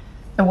missing.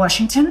 The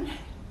Washington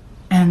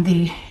and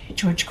the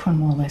George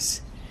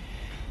Cornwallis.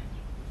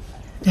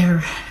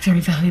 They're very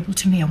valuable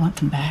to me. I want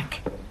them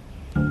back.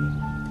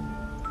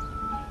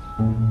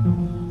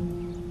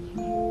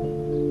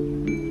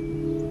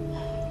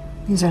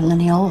 These are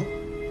lineal,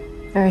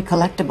 very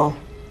collectible.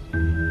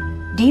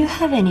 Do you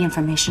have any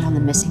information on the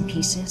missing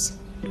pieces?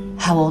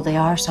 How old they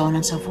are, so on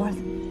and so forth?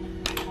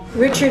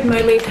 Richard,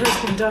 my late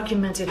husband,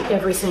 documented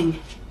everything.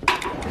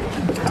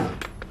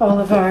 All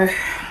of our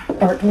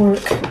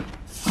artwork,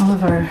 all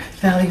of our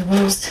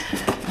valuables.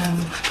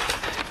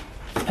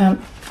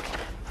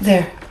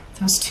 There,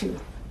 those two.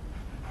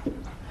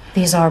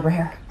 These are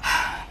rare.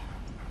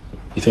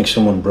 You think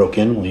someone broke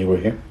in while you were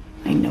here?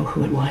 I know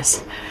who it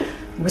was.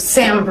 It was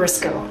Sam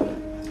Briscoe.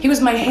 He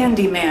was my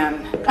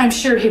handyman. I'm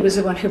sure he was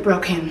the one who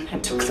broke in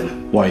and took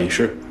them. Why, are you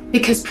sure?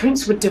 Because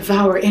Prince would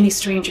devour any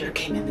stranger who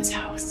came in this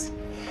house.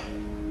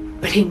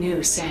 But he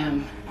knew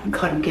Sam and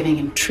caught him giving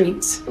him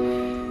treats.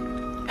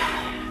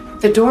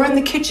 The door in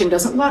the kitchen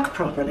doesn't lock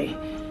properly.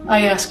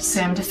 I asked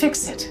Sam to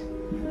fix it.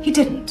 He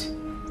didn't.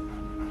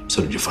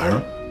 So did you fire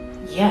him?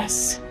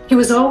 Yes. He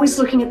was always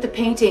looking at the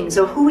paintings,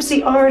 or who's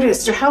the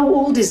artist, or how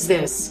old is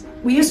this?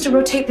 We used to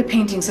rotate the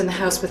paintings in the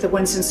house with the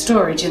ones in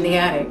storage in the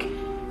attic.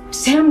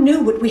 Sam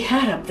knew what we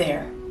had up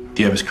there.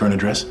 Do you have his current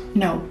address?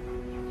 No.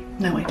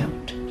 No, I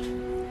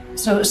don't.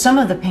 So some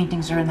of the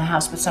paintings are in the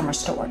house, but some are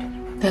stored.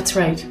 That's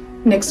right.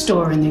 Next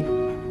door in the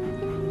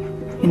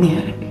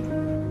attic.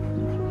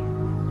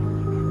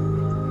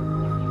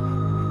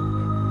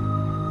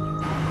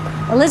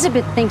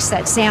 Elizabeth thinks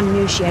that Sam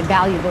knew she had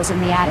valuables in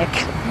the attic.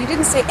 You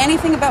didn't say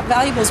anything about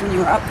valuables when you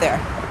were up there.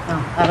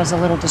 Oh, I was a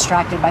little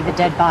distracted by the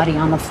dead body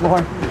on the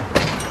floor.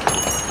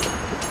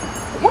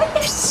 What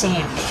if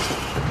Sam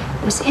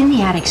was in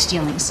the attic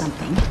stealing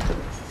something,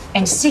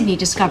 and Sydney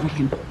discovered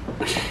him?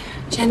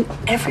 Jen,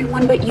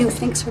 everyone but you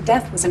thinks her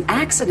death was an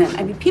accident.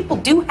 I mean, people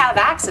do have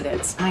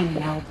accidents. I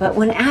know, but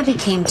when Abby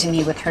came to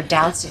me with her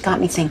doubts, it got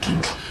me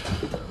thinking.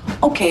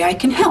 Okay, I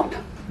can help.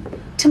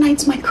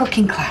 Tonight's my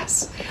cooking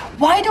class.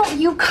 Why don't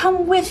you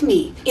come with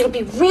me? It'll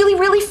be really,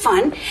 really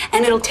fun,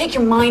 and it'll take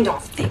your mind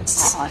off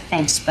things. Oh,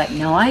 thanks, but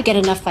no, I get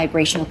enough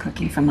vibrational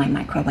cooking from my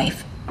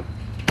microwave.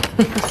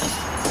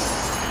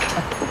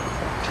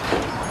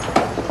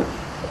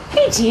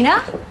 Hey,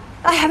 Gina.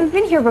 I haven't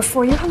been here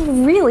before. You have a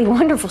really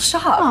wonderful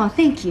shop. Oh,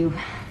 thank you.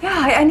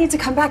 Yeah, I need to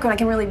come back when I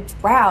can really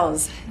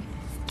browse.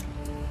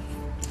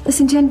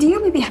 Listen, Jen, do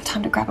you maybe have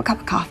time to grab a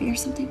cup of coffee or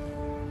something?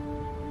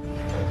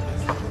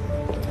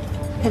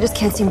 I just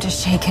can't seem to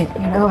shake it,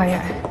 you know? I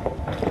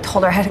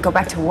told her I had to go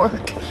back to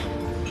work.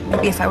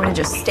 Maybe if I would have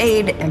just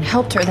stayed and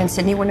helped her, then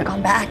Sydney wouldn't have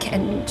gone back,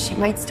 and she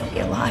might still be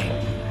alive.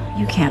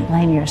 You can't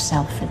blame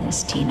yourself for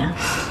this, Tina.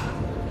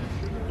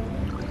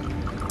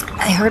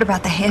 I heard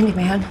about the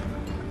handyman.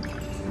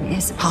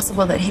 Is it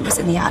possible that he was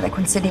in the attic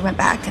when Sydney went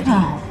back? Did he?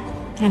 Oh,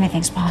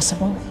 anything's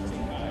possible.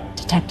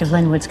 Detective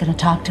Linwood's gonna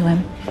talk to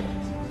him.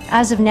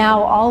 As of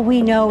now, all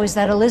we know is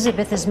that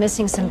Elizabeth is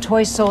missing some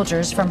toy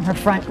soldiers from her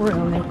front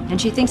room, and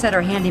she thinks that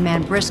her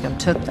handyman Briscoe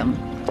took them.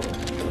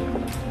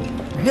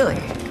 Really?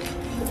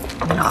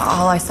 I mean,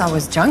 all I saw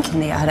was junk in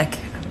the attic.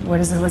 What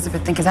does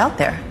Elizabeth think is out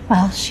there?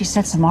 Well, she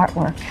said some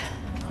artwork.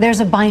 There's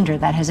a binder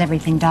that has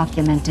everything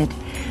documented.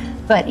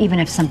 But even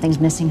if something's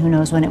missing, who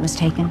knows when it was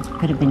taken?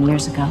 Could have been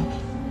years ago.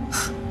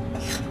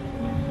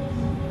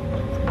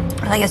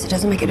 I guess it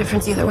doesn't make a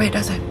difference either way,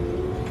 does it?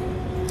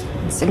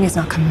 Sydney's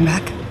not coming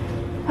back.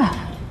 Well,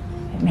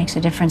 it makes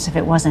a difference if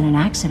it wasn't an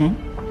accident.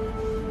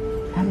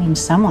 That means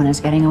someone is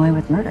getting away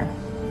with murder.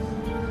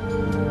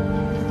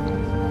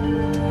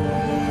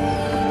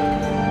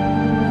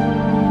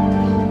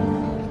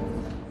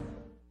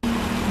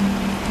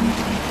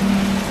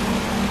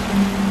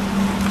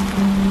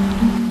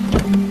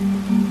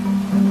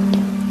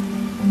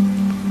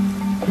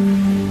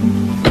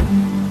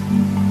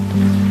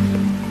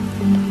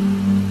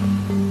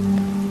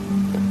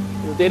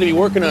 Day to be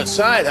working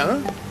outside, huh?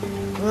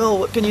 Well,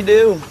 what can you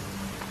do?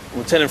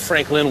 Lieutenant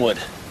Frank Linwood.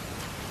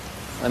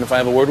 Mind if I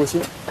have a word with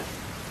you?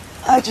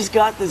 I just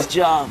got this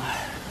job.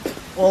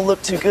 Won't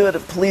look too good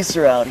if police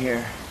are out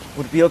here.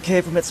 Would it be okay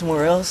if I met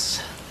somewhere else?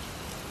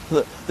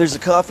 Look, there's a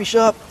coffee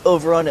shop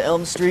over on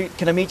Elm Street.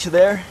 Can I meet you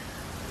there?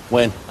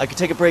 When? I could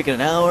take a break in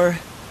an hour.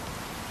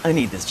 I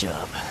need this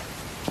job.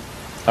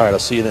 All right, I'll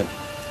see you then.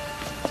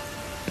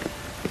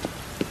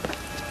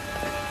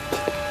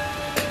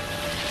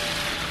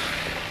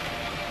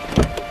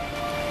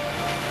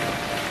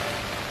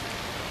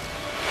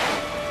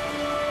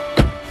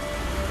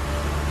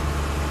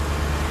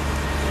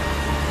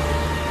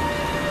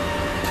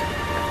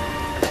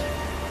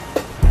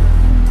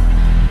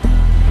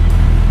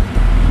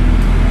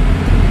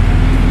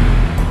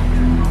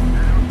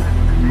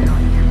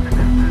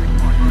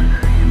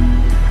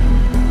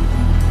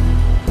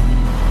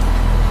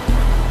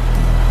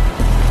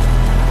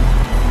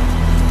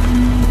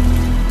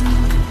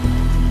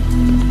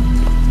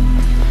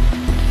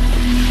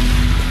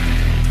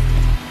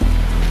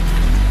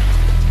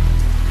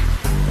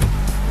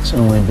 It's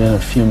only been a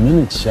few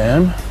minutes,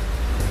 Sam.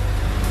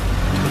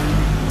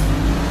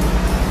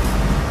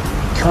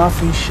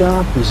 Coffee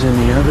shop is in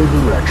the other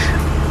direction.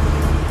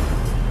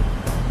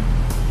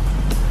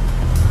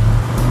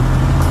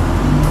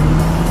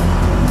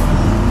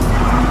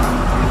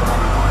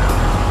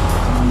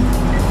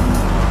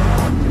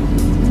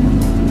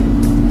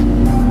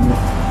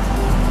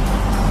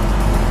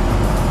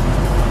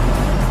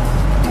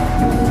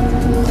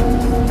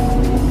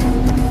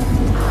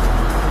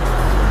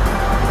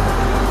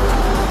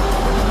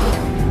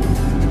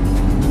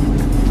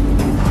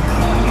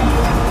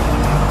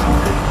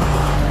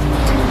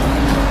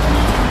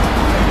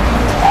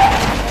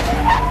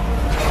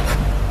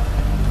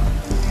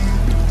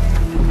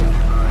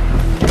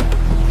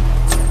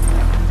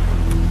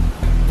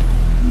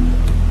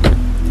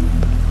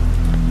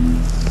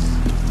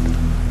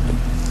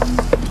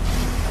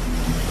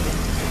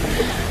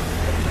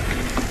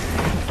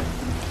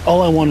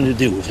 All I wanted to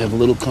do was have a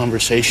little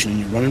conversation and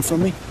you're running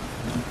from me?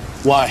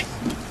 Why?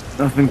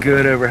 Nothing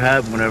good ever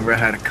happened whenever I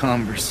had a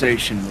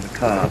conversation with a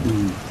cop.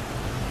 Am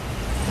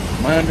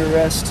I under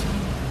arrest?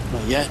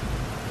 Not yet.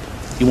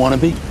 You want to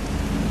be?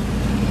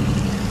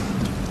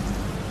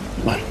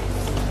 Come on.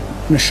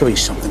 I'm going to show you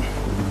something.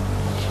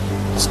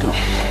 Let's go.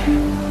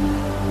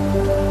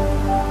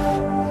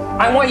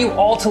 I want you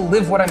all to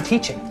live what I'm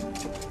teaching.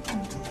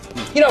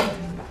 You know,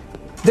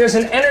 there's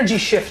an energy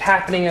shift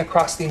happening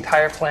across the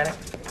entire planet.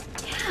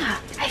 Yeah,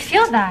 I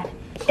feel that.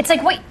 It's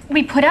like what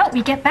we put out,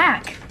 we get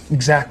back.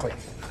 Exactly.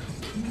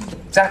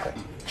 Exactly.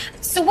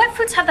 So what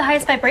fruits have the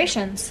highest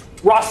vibrations?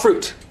 Raw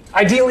fruit.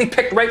 Ideally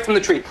picked right from the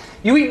tree.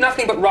 You eat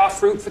nothing but raw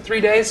fruit for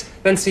 3 days,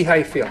 then see how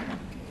you feel.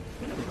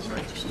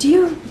 Do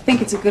you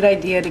think it's a good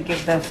idea to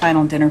give the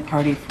final dinner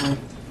party for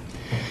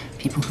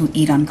people who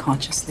eat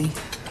unconsciously?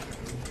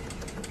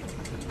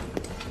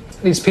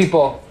 These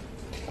people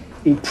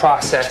eat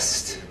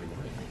processed,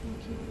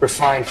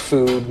 refined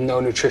food, no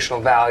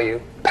nutritional value,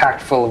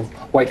 packed full of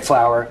white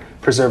flour,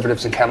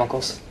 preservatives, and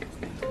chemicals.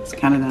 It's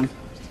kind of them.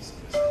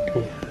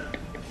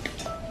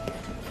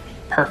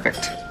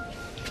 Perfect.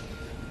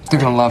 They're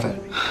gonna love it.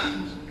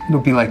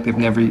 It'll be like they've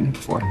never eaten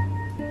before.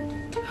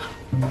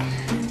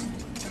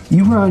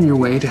 You were on your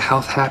way to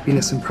health,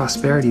 happiness, and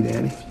prosperity,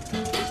 Danny.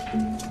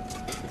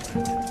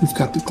 You've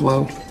got the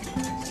glow.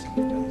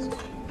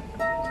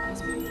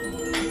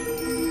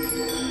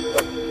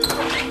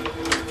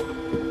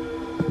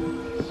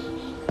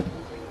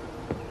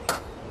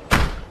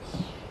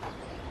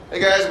 Hey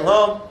guys, I'm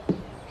home.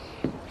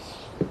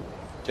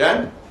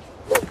 Jen?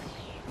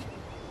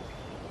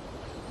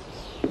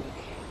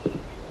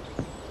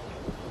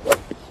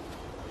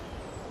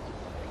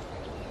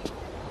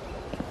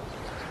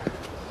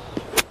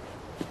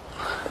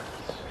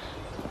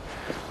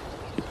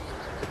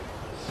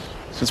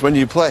 Since when do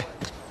you play?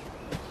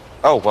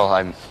 Oh, well,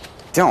 I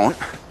don't.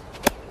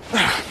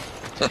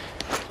 But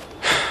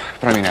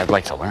I mean, I'd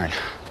like to learn.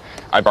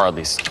 I borrowed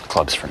these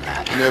clubs from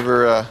Matt. You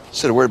never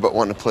said a word about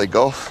wanting to play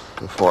golf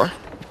before.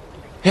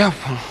 Yeah,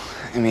 well,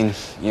 I mean,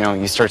 you know,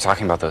 you started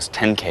talking about those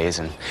 10Ks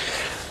and,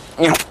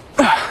 you know,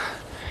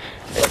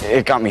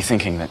 it got me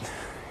thinking that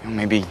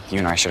maybe you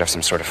and I should have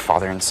some sort of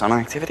father and son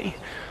activity.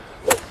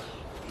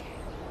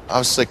 I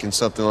was thinking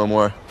something a little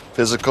more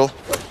physical,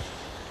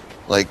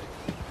 like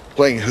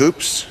playing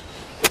hoops.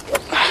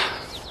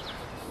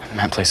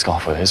 Matt plays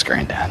golf with his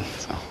granddad,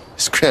 so.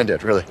 His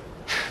granddad, really?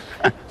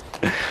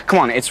 Come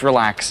on, it's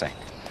relaxing.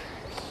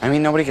 I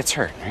mean, nobody gets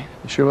hurt, right?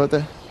 You sure about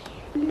that?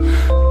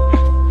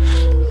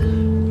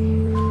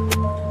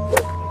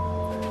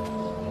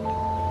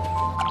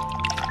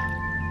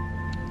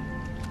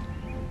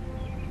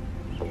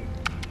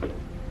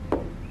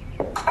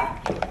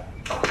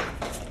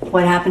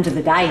 What happened to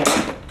the diet?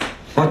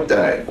 What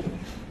diet?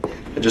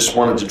 I just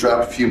wanted to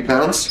drop a few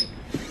pounds.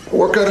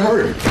 Work out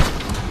harder.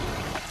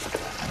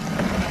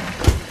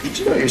 Did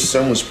you know your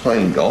son was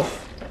playing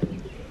golf?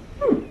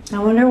 I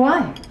wonder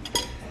why.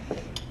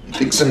 He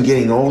thinks I'm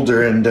getting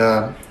older and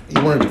he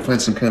wanted to find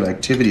some kind of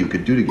activity we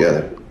could do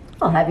together.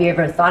 Well, have you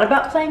ever thought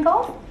about playing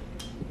golf?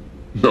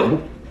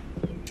 No.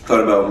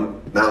 Thought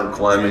about mountain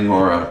climbing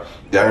or a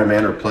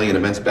Ironman or playing in a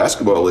men's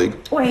basketball league.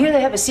 Well, I hear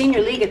they have a senior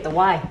league at the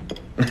Y.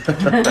 Just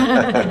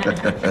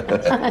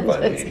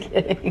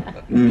kidding.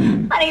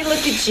 Honey, look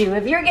at you.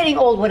 If you're getting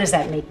old, what does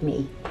that make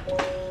me?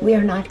 We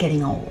are not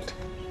getting old.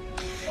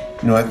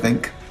 You know, I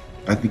think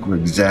we're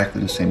exactly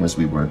the same as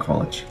we were in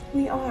college.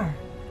 We are.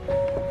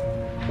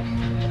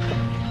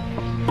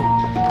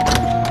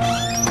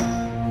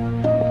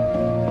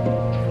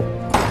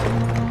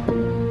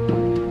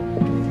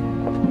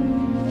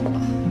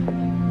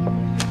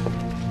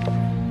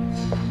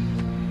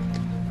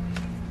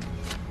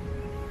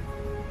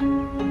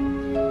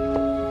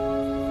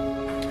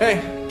 Hey,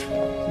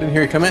 didn't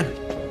hear you come in.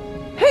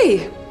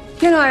 Hey,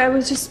 you know, I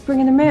was just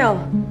bringing the mail.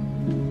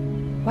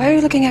 Why are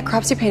you looking at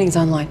Cropsey paintings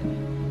online?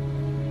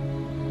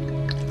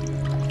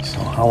 So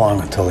how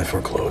long until they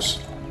foreclose?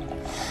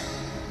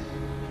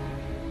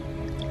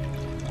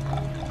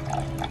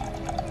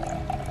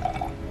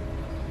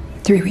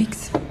 Three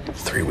weeks.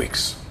 3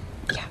 weeks.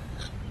 Yeah.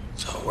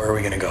 So where are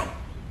we gonna go?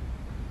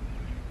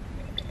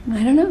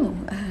 I don't know.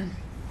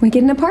 We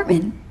get an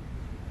apartment.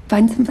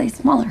 Find someplace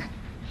smaller.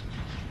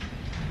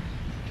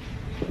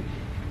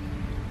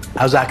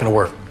 How's that gonna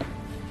work?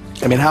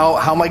 I mean, how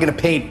am I gonna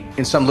paint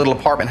in some little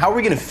apartment? How are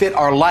we gonna fit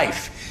our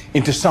life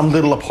into some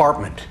little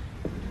apartment?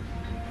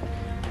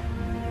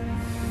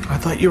 I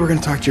thought you were gonna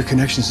talk to your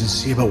connections and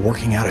see about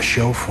working out a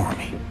show for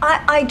me.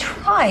 I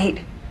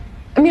tried.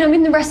 I mean, I'm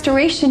in the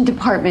restoration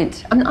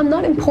department. I'm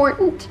not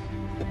important.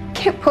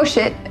 Can't push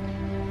it.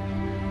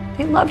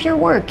 They love your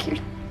work. You're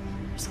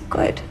so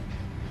good.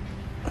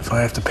 If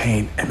I have to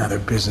paint another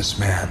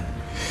businessman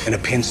in a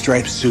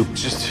pinstripe suit,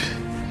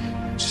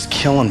 just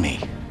killing me.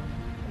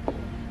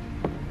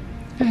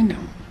 I know.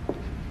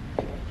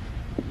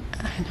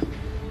 I know.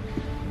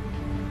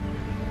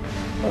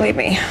 Believe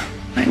me,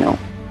 I know.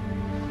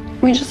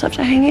 We just have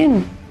to hang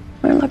in.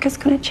 Our luck is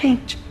gonna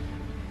change.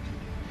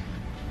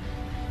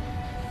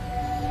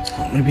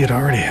 Well, maybe it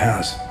already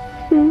has.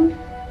 Hmm?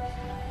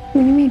 What do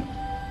you mean?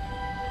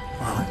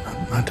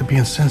 Well, not to be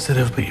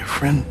insensitive, but your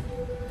friend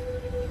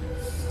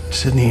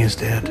Sydney is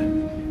dead. You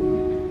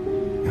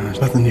know,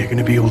 there's nothing you're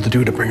gonna be able to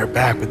do to bring her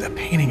back, but that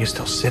painting is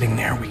still sitting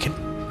there. We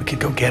could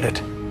go get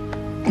it.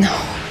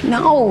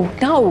 No.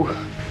 God,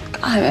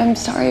 I'm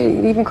sorry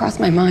it even crossed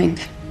my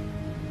mind.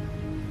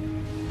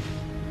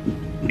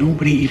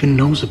 Nobody even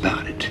knows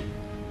about it.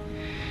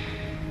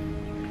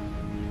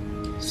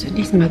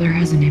 Sydney's mother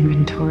has an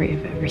inventory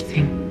of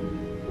everything.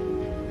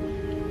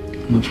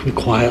 And if we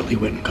quietly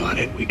went and got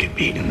it, we could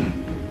be in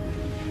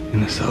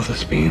the south of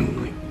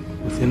Spain like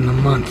within a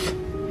month.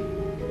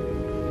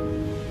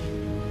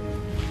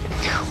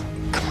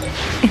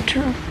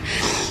 Andrew,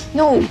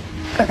 no,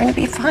 we're gonna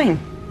be fine.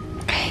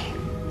 Okay,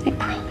 I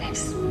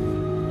promise.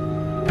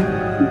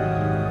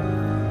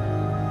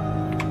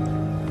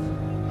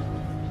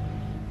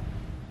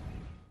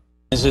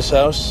 Is this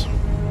house?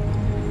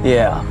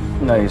 Yeah,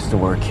 I used to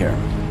work here.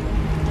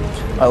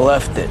 I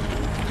left it.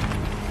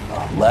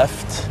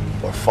 Left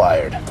or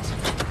fired?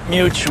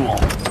 Mutual.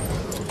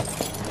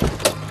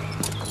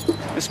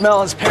 Miss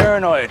Mellon's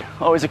paranoid,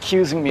 always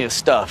accusing me of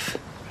stuff.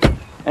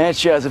 And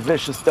she has a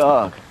vicious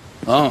dog.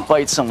 Oh.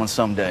 Fight someone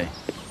someday.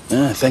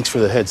 Yeah, thanks for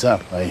the heads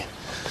up. I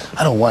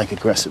don't like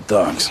aggressive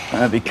dogs.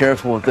 Be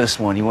careful with this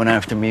one. He went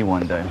after me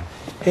one day.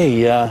 Hey,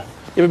 you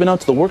ever been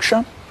out to the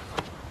workshop?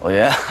 Oh,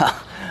 yeah?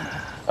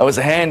 I was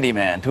a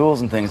handyman.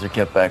 Tools and things are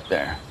kept back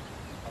there.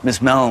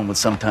 Miss Mellon would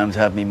sometimes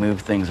have me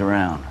move things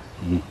around.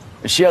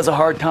 But she has a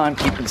hard time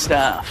keeping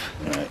staff.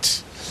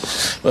 Right.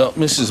 Well,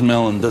 Mrs.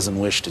 Mellon doesn't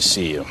wish to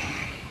see you.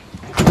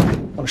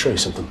 I'll show you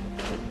something.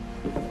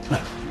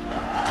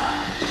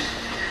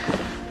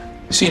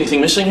 See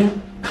anything missing here?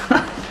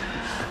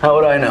 How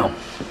would I know?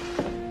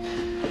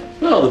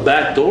 Well, the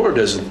back door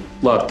doesn't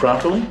lock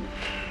properly.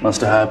 Must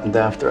have happened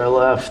after I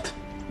left.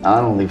 I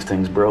don't leave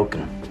things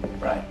broken.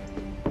 Right.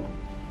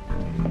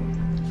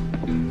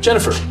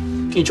 Jennifer,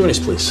 can you join us,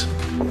 please?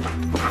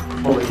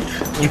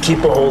 You keep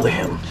a hold of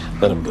him.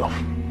 Let him go.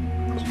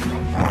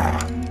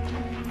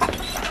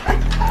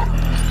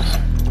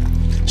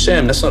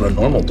 Sam, that's not a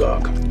normal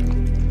dog.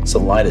 It's a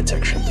lie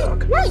detection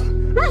dog.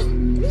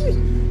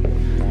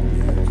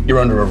 You're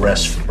under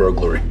arrest for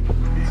burglary.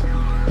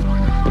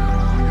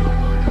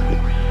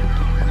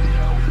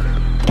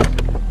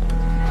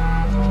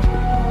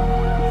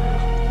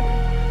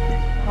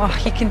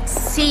 Oh, you can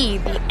see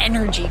the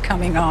energy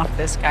coming off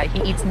this guy.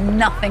 He eats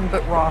nothing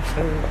but raw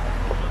food.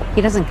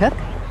 He doesn't cook?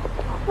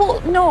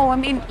 Well, no, I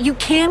mean, you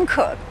can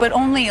cook, but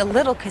only a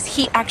little because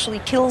he actually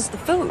kills the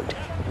food.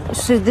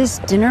 So this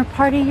dinner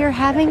party you're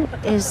having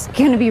is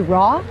gonna be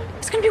raw?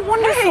 It's gonna be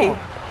wonderful.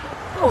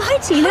 Oh, hi,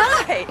 Tina.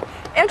 Hi.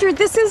 Andrew,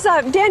 this is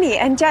Danny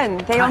and Jen.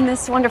 They own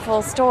this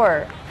wonderful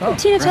store.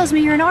 Tina tells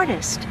me you're an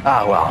artist.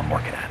 Ah, well, I'm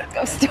working at it.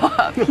 Oh,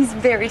 stop. He's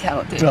very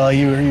talented. Well,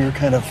 you're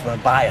kind of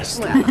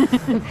biased.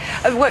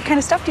 What kind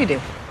of stuff do you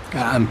do?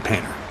 I'm a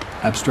painter.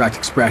 Abstract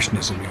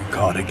expressionism, you can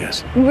call it, I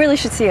guess. We really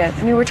should see it.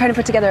 I mean, we're trying to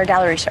put together a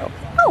gallery show.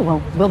 Oh,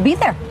 well, we'll be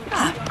there.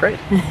 Great.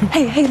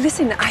 Hey,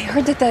 listen, I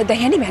heard that the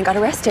handyman got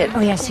arrested. Oh,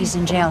 yes, he's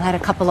in jail. Had a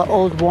couple of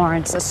old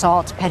warrants,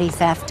 assault, petty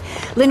theft.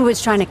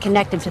 Linwood's trying to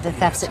connect him to the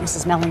thefts at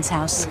Mrs. Mellon's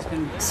house.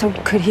 So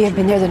could he have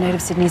been there the night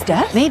of Sydney's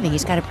death? Maybe.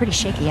 He's got a pretty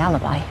shaky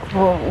alibi.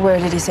 Well, where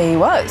did he say he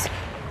was?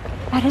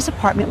 At his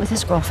apartment with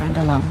his girlfriend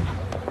alone.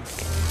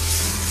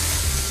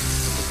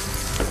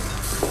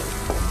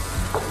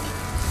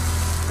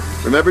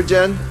 Remember,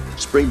 Jen?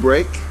 Spring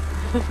break?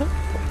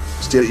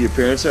 Stayed at your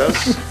parents'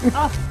 house?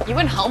 Oh, you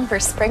went home for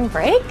spring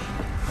break?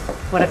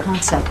 What a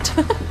concept.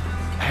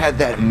 I had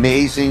that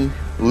amazing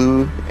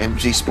blue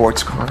MG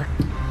sports car.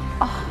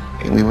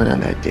 And we went on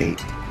that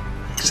date.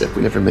 Except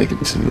we never make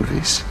it to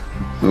movies.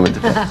 We went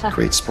to that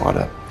great spot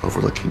up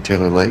overlooking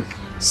Taylor Lake.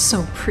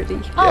 So pretty.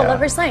 Oh, Yeah.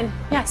 Lover's Lane.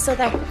 Yeah, so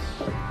there.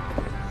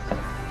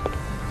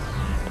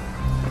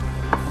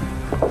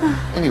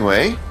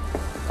 Anyway,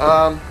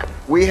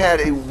 we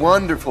had a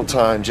wonderful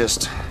time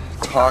just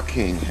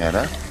talking,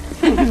 Hannah.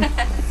 And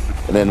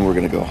then we're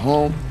gonna go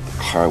home. The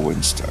car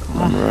wouldn't start.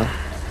 Remember?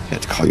 You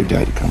had to call your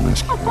dad to come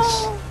rescue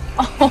us.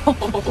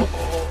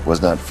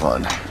 Was not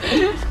fun.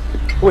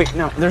 Wait,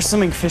 no, there's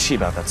something fishy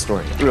about that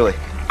story. Really?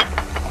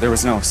 There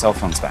was no cell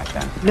phones back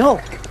then. No,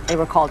 they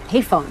were called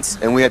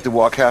payphones. And we had to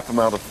walk half a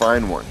mile to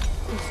find one.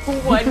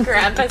 What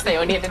grandpa say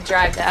when he had to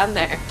drive down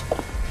there?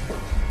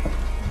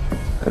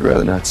 I'd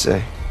rather not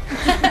say.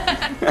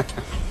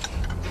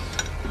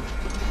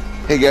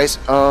 Hey guys,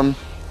 I'd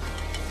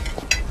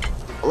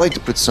like to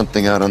put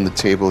something out on the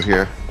table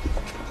here.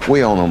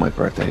 We all know my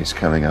birthday is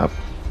coming up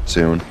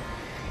soon.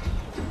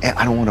 And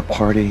I don't want a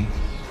party.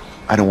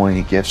 I don't want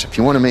any gifts. If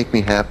you want to make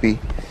me happy,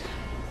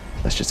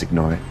 let's just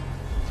ignore it.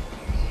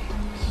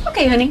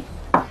 Okay, honey.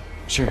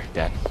 Sure,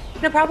 Dad.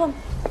 No problem.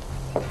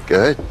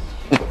 Good.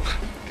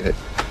 Good.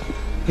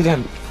 Hey,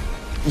 Dad,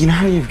 you know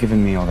how you've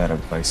given me all that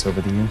advice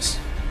over the years?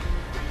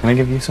 Can I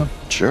give you some?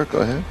 Sure, go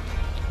ahead.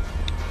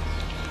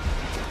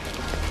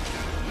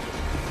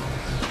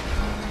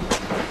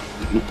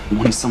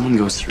 When someone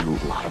goes through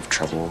a lot of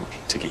trouble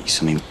to get you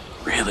something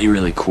really,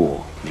 really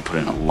cool, they put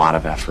in a lot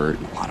of effort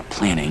and a lot of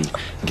planning.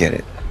 Get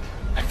it.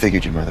 I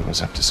figured your mother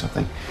was up to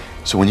something.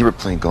 So when you were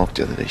playing golf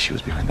the other day, she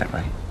was behind that,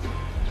 right?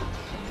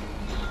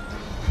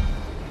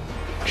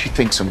 She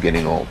thinks I'm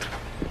getting old.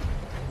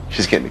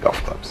 She's getting me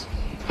golf clubs.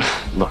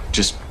 Look,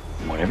 just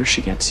whatever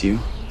she gets you,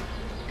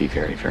 be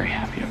very, very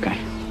happy, okay?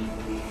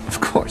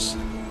 Of course.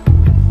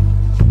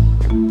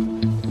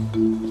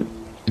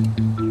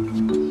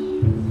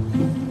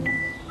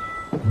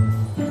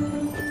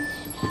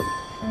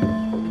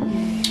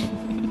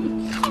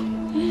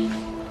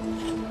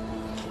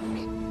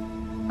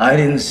 I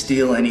didn't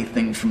steal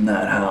anything from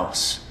that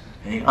house.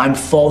 Okay? I'm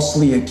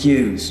falsely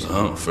accused.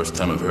 Oh, first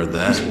time I've heard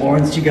that. These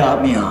warrants you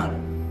got me on.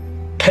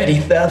 Petty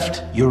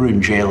theft. You're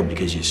in jail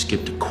because you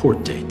skipped a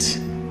court date.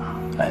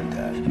 And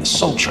an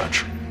assault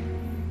charge.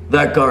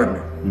 That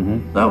gardener.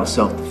 That was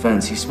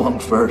self-defense. He swung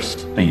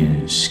first. But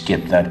you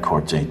skipped that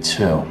court date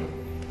too.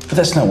 But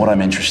that's not what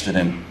I'm interested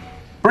in.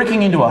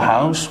 Breaking into a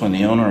house when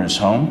the owner is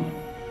home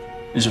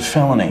is a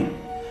felony.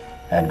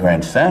 Add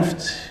grand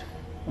theft,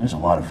 there's a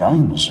lot of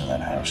valuables in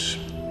that house.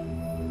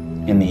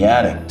 In the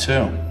attic,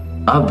 too.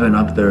 I've been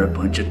up there a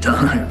bunch of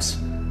times.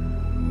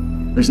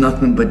 There's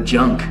nothing but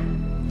junk.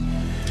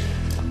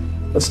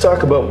 Let's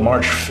talk about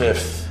March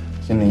 5th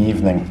in the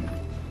evening.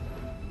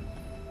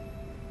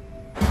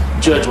 The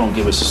judge won't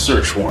give us a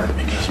search warrant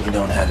because we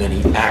don't have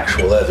any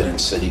actual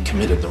evidence that he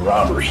committed the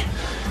robbery.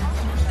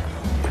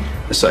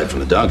 Aside from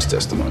the dog's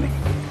testimony.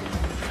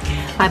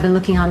 I've been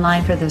looking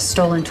online for the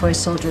stolen toy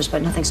soldiers,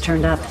 but nothing's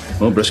turned up.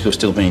 Well, Briscoe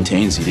still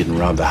maintains he didn't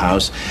rob the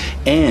house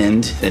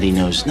and that he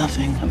knows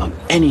nothing about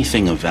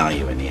anything of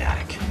value in the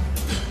attic.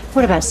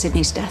 What about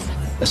Sydney's death?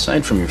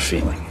 Aside from your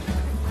feeling,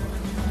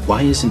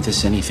 why isn't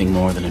this anything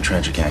more than a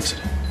tragic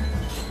accident?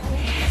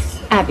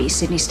 Abby,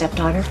 Sydney's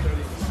stepdaughter,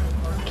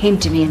 came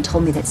to me and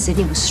told me that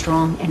Sydney was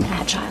strong and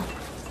agile.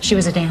 She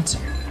was a dancer.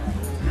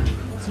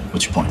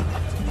 What's your point?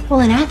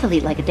 Well, an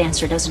athlete like a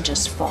dancer doesn't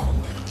just fall.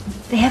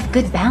 They have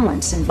good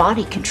balance and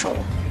body control.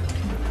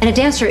 And a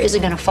dancer isn't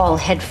going to fall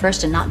head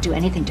first and not do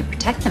anything to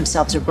protect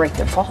themselves or break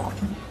their fall.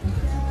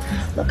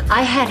 Look,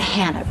 I had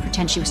Hannah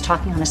pretend she was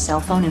talking on a cell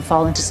phone and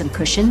fall into some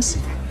cushions.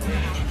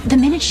 The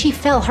minute she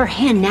fell, her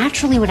hand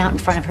naturally went out in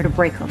front of her to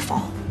break her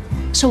fall.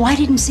 So why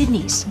didn't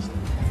Sydney's?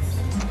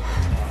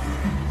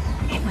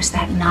 It was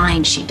that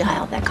 9 she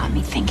dialed that got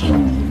me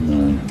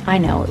thinking. I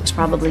know, it was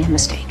probably a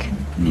mistake.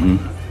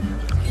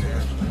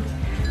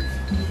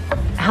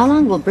 How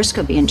long will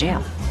Briscoe be in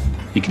jail?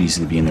 He could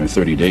easily be in there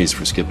 30 days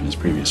for skipping his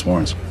previous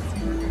warrants.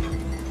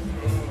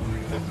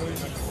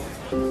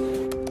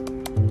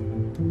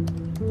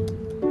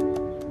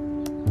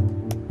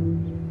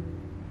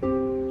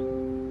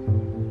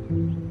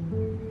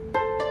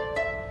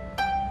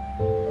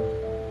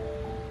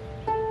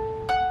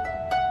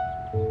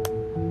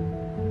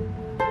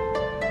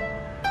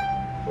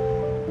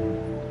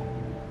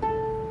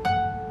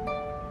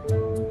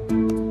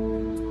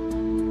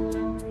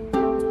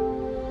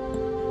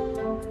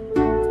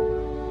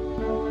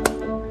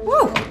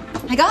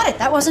 I got it.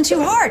 That wasn't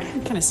too hard.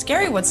 Kind of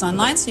scary what's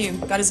online, so you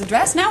got his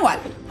address. Now what?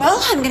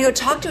 Well, I'm gonna go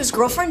talk to his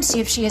girlfriend and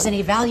see if she has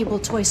any valuable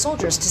toy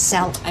soldiers to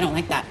sell. I don't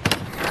like that.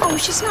 Oh,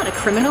 she's not a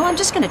criminal. I'm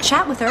just gonna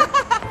chat with her.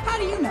 How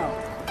do you know?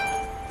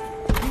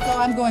 You go,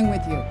 I'm going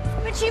with you.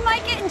 But she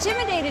might get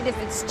intimidated if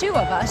it's 2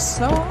 of us.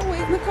 So I'll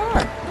wait in the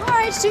car. All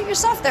right, suit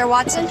yourself there,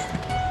 Watson.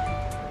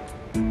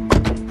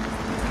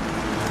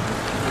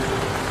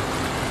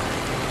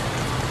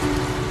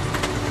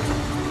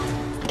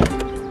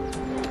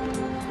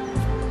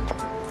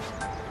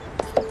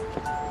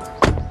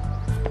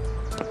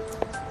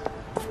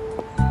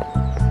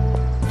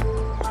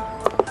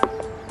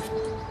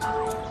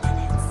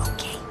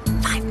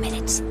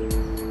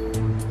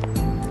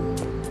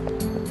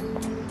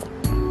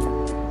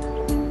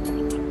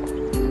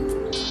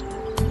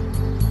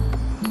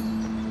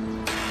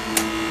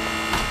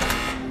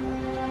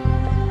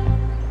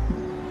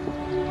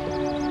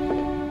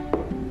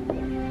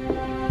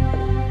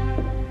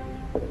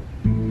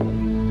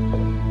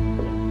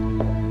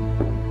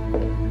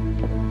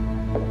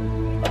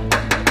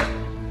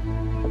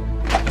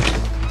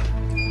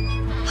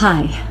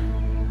 Hi.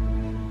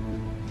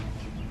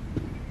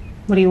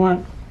 What do you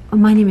want?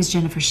 My name is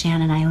Jennifer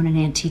Shannon. I own an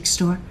antique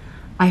store.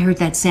 I heard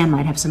that Sam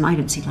might have some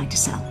items he'd like to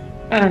sell.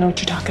 I don't know what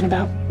you're talking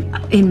about.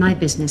 In my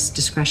business,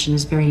 discretion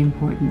is very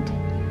important.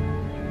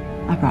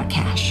 I brought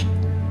cash.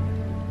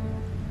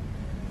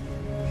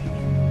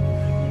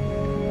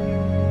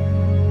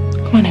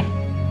 Come on in.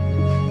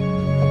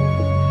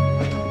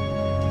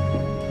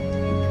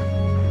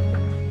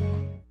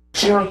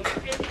 Junk.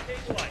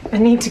 I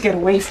need to get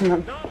away from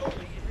them.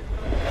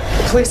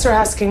 The police are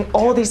asking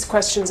all these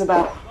questions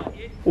about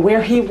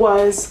where he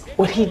was,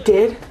 what he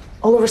did,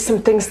 all over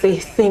some things they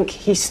think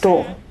he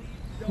stole.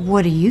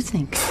 What do you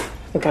think? I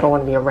think I don't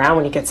want to be around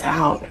when he gets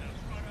out.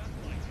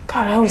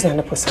 God, I always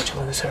end up with such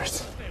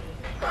losers.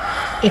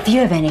 If you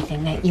have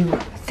anything that you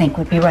think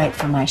would be right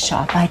for my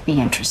shop, I'd be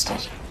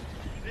interested.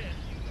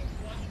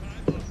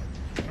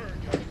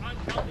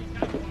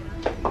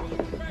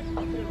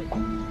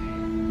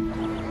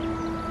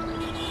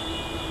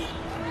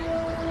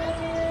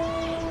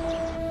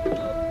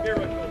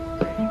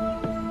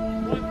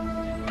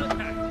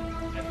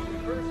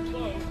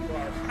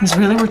 He's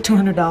really worth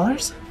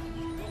 $200?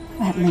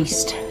 At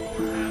least.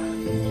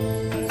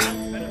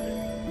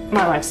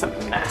 My life's a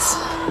mess.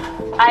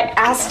 I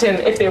asked him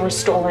if they were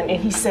stolen,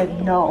 and he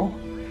said no.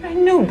 I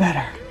knew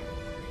better.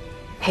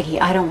 Peggy,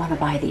 I don't want to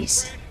buy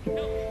these.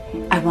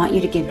 I want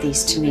you to give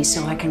these to me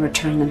so I can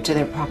return them to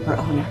their proper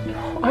owner.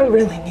 I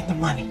really need the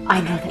money. I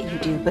know that you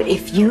do, but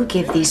if you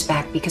give these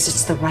back because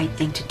it's the right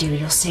thing to do,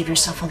 you'll save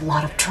yourself a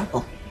lot of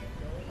trouble.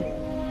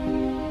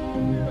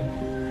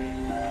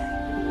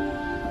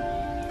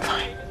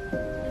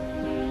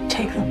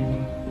 Take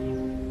them.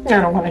 I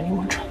don't want any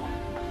more trouble.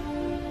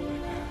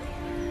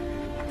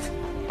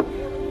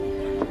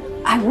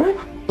 I would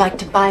like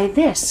to buy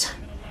this.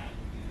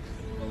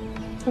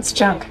 It's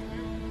junk.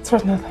 It's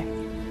worth nothing.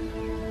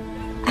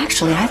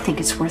 Actually, I think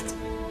it's worth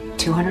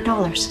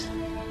 $200.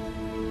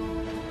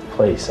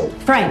 Place. So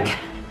Frank,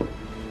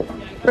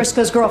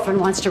 Briscoe's girlfriend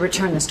wants to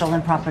return the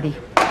stolen property.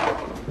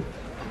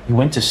 you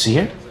went to see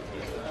her?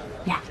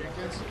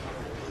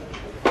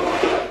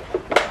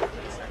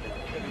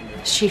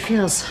 She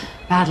feels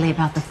badly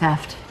about the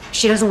theft.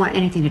 She doesn't want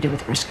anything to do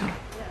with Briscoe.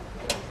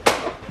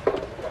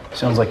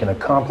 Sounds like an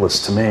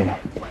accomplice to me.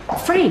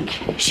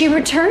 Frank, she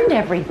returned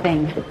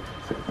everything.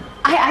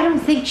 I don't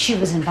think she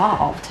was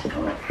involved.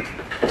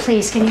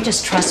 Please, can you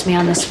just trust me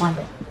on this one?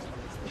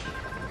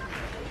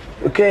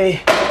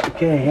 Okay,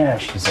 yeah,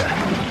 she's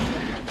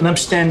an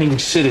upstanding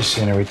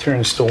citizen who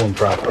returned stolen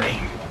property.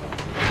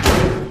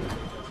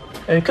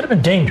 It could have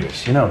been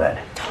dangerous, you know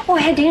that. Oh,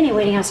 I had Danny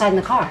waiting outside in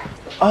the car.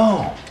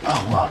 Oh,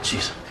 well,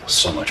 jeez, I feel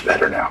so much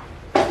better now.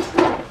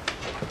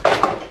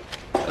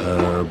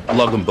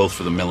 Lug them both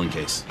for the Millen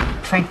case.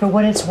 Frank, for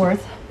what it's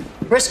worth,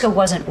 Briscoe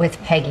wasn't with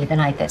Peggy the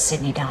night that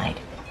Sydney died.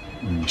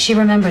 She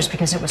remembers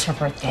because it was her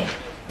birthday.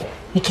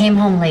 He came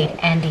home late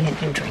and he had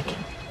been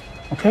drinking.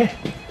 Okay,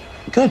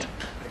 good.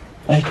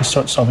 Now you can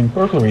start solving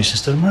burglaries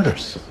instead of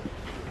murders.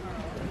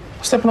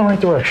 Step in the right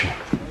direction.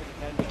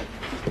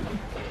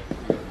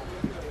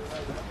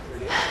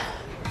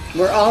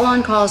 We're all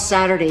on call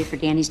Saturday for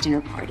Danny's dinner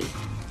party.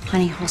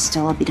 Honey, hold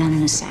still. I'll be done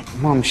in a sec.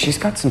 Mom, she's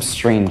got some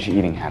strange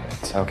eating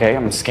habits, okay?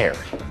 I'm scared.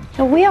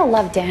 No, we all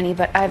love Danny,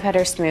 but I've had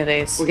her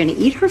smoothies. We're gonna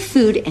eat her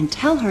food and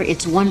tell her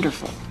it's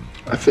wonderful.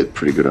 I fit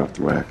pretty good off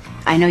the rack.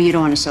 I know you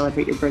don't want to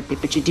celebrate your birthday,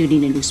 but you do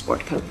need a new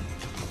sport coat.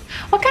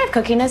 What kind of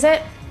cooking is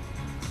it?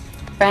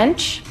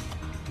 French?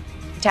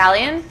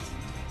 Italian?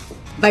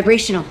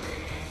 Vibrational.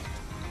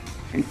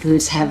 Different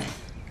foods have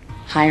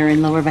higher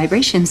and lower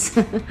vibrations.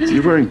 If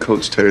you're wearing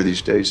coats tighter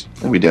these days,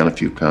 I'll be down a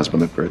few pounds by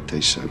my birthday,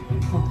 so.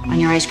 On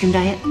your ice cream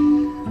diet?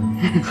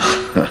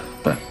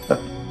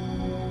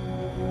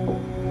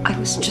 I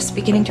was just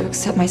beginning to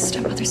accept my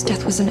stepmother's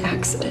death was an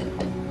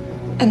accident.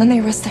 And then they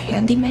arrest the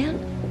handyman.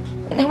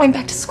 And now I'm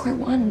back to square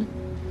one.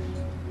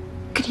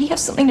 Could he have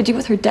something to do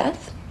with her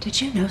death? Did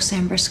you know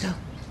Sam Briscoe?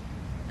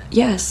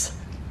 Yes.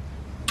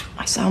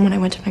 I saw him when I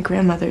went to my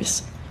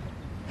grandmother's.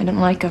 I didn't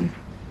like him.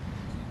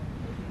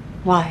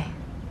 Why?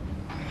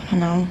 I don't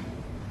know.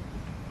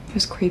 He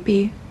was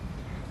creepy.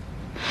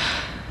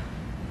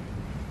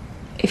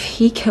 If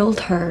he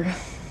killed her,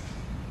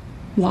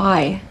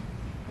 why?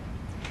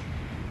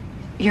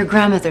 Your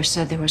grandmother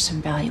said there were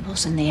some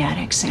valuables in the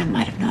attic. Sam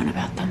might have known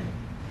about them.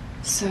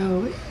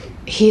 So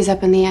he's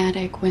up in the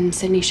attic. When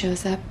Sydney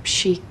shows up,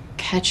 she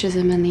catches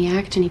him in the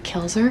act and he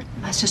kills her?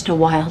 That's just a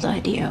wild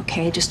idea,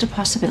 okay? Just a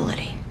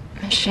possibility.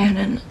 Miss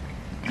Shannon,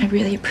 I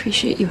really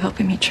appreciate you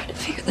helping me try to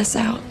figure this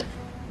out.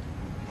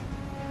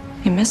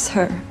 I miss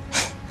her.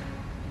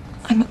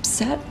 I'm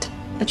upset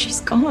that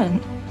she's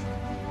gone.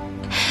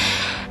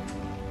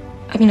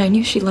 I mean, I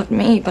knew she loved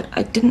me, but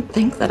I didn't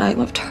think that I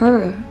loved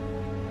her.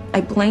 I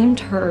blamed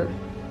her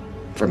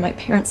for my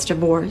parents'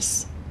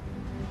 divorce.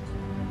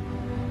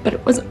 But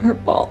it wasn't her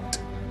fault.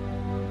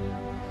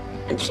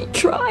 And she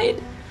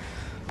tried.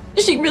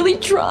 She really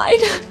tried.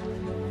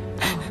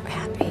 Oh,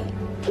 Pappy.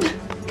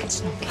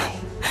 It's okay.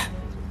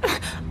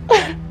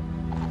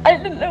 I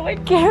didn't know I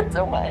cared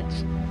so much.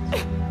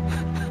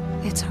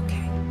 It's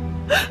okay.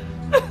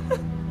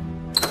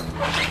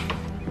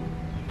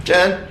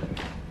 Jen?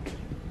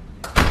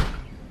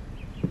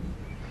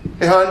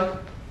 Hey, hon.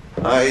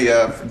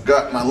 I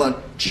forgot my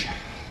lunch.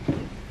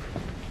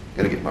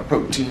 Gotta get my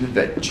protein and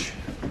veg.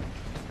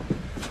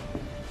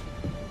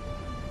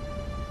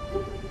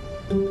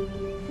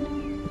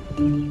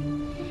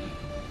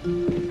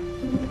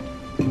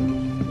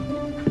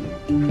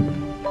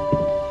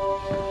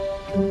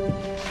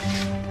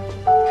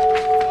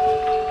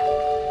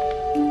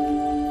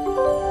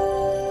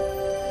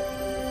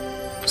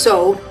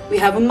 So, we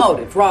have a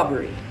motive,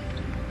 robbery.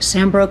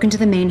 Sam broke into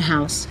the main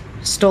house,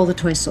 stole the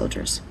toy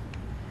soldiers.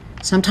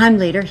 Sometime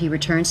later, he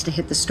returns to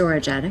hit the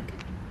storage attic.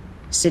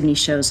 Sydney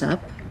shows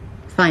up,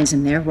 finds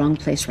him there, wrong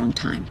place, wrong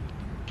time.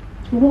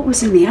 What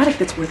was in the attic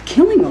that's worth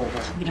killing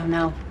over? We don't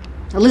know.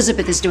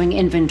 Elizabeth is doing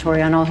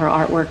inventory on all her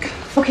artwork.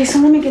 Okay, so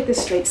let me get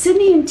this straight.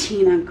 Sydney and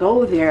Tina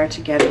go there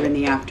together in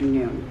the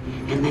afternoon,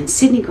 and then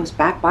Sydney goes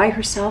back by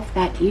herself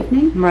that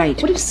evening?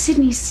 Right. What if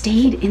Sydney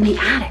stayed in the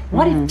attic?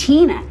 What if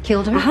Tina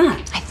killed her?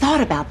 I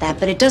thought about that,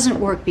 but it doesn't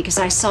work because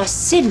I saw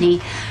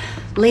Sydney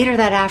later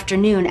that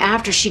afternoon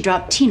after she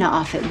dropped Tina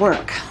off at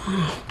work.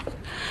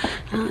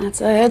 Well,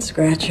 that's a head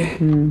scratcher.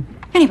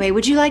 Anyway,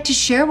 would you like to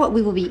share what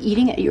we will be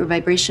eating at your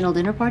vibrational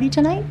dinner party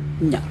tonight?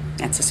 No,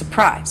 that's a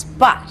surprise.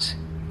 But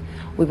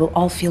we will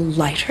all feel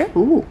lighter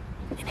and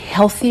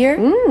healthier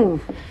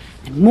and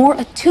more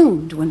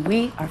attuned when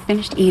we are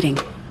finished eating.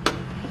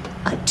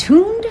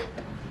 Attuned?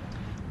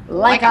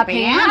 Like a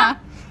piano.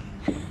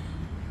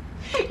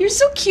 You're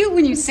so cute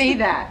when you say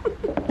that.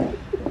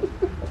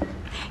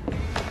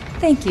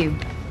 Thank you.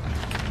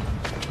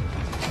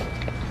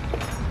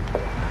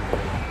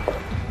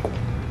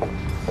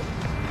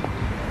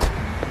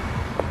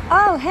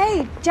 Oh,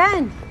 hey,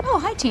 Jen. Oh,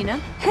 hi, Tina.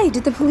 Hey,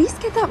 did the police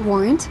get that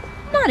warrant?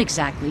 Not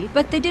exactly,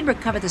 but they did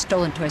recover the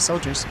stolen toy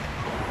soldiers.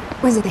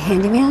 Was it the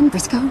handyman,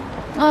 Briscoe?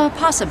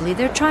 Possibly.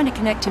 They're trying to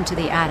connect him to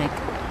the attic.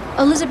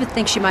 Elizabeth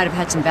thinks she might have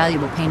had some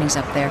valuable paintings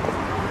up there.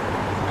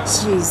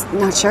 She's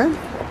not sure?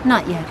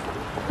 Not yet.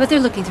 But they're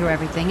looking through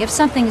everything. If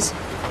something's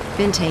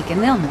been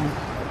taken, they'll know.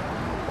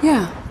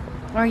 Yeah.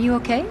 Are you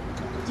okay?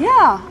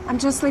 Yeah, I'm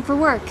just late for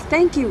work.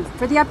 Thank you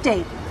for the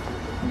update.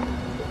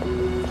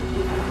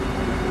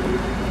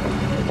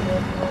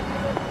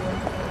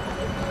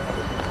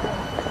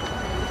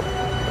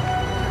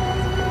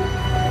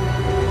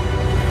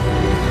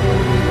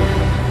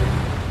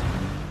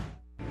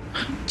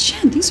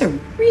 Jen, these are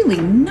really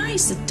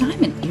nice. The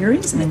diamond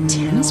earrings and the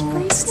tennis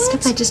bracelets.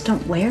 Stuff I just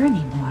don't wear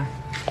anymore.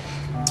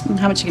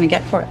 How much are you gonna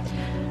get for it?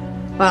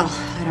 Well,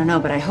 I don't know,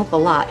 but I hope a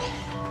lot.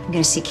 I'm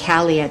gonna see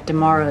Callie at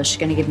tomorrow. She's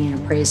gonna give me an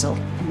appraisal.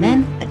 And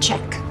then a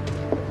check.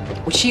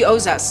 Well, she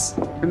owes us.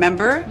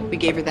 Remember? We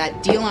gave her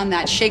that deal on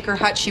that shaker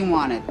hut she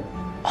wanted.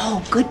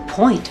 Oh, good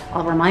point.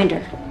 I'll remind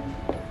her.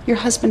 Your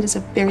husband is a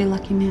very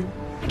lucky man.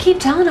 I keep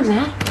telling him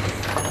that.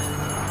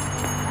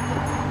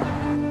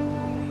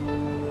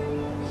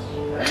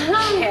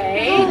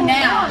 Okay,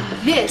 now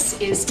this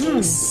is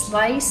a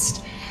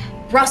sliced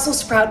Brussels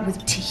sprout with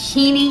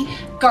tahini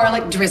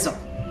garlic drizzle.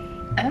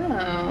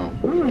 Oh.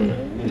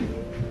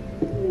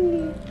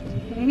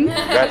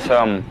 That's,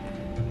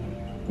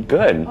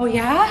 good. Oh,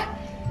 yeah?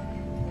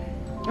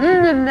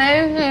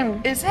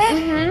 Amazing. Is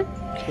it?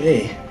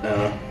 Okay.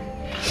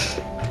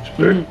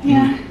 It's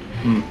Yeah.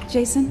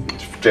 Jason?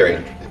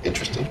 very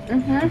interesting.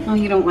 Oh,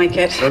 you don't like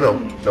it?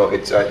 No,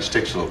 it just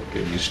takes a little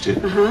getting used to.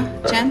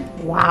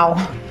 Jen? Wow.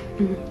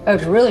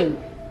 It's really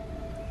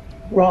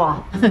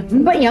raw,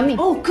 but yummy.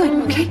 Oh, good.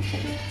 Okay.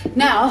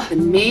 Now, the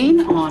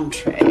main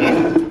entree.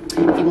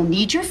 You will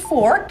need your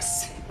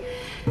forks.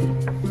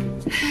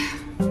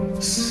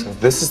 So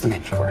this is the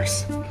main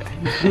course.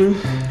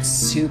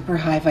 Super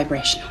high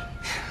vibrational.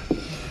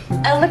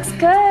 It looks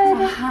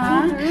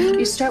good.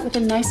 You start with a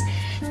nice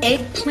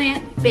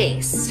eggplant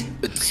base.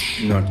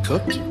 It's not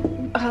cooked?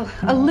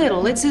 A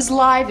little. It's as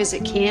live as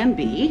it can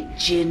be.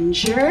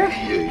 Ginger.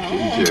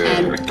 Ginger.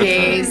 And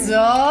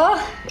basil.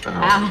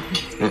 Wow,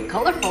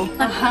 colorful.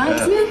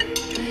 Isn't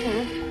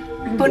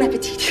it? Bon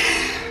appetit.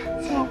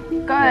 So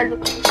good.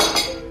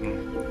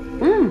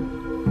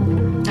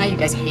 Now you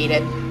guys hate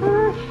it.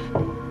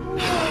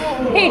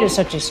 Hate is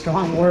such a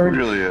strong word. It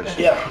really is.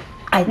 Yeah.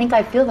 I think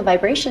I feel the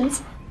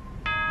vibrations.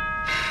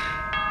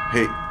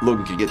 Hey,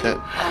 Logan, can you get that?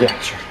 Yeah,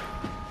 sure.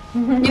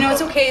 You know,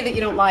 it's okay that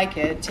you don't like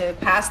it. To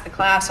pass the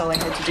class, all I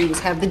had to do was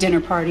have the dinner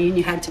party and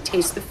you had to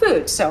taste the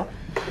food. So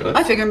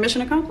I figure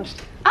mission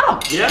accomplished. Oh,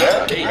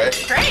 Yeah.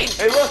 great.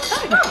 Hey,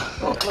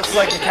 look. Looks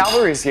like the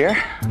cavalry's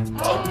here.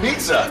 Oh,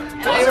 pizza.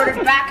 I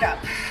ordered backup.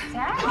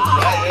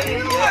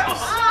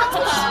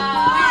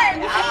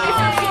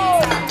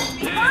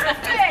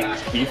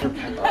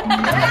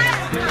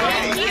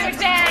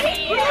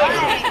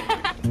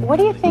 What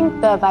do you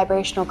think the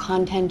vibrational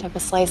content of a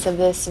slice of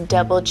this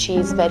double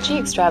cheese veggie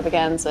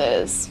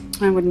extravaganza is?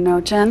 I wouldn't know,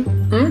 Jen.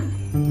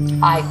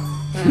 I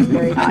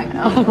very high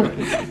now.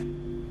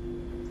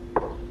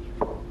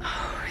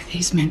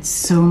 These meant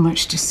so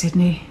much to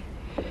Sydney.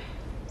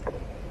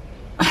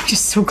 I'm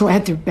just so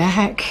glad they're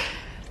back.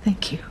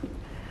 Thank you.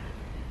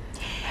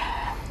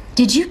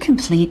 Did you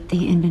complete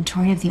the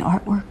inventory of the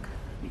artwork?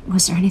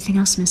 Was there anything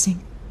else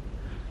missing?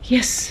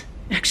 Yes,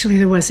 actually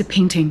there was a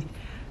painting.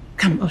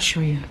 Come, I'll show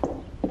you.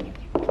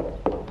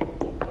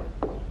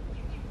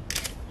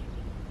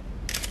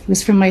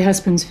 was from my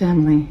husband's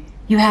family.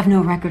 You have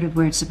no record of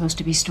where it's supposed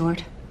to be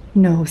stored?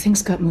 No,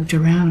 things got moved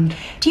around.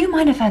 Do you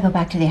mind if I go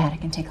back to the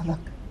attic and take a look?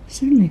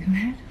 Certainly, go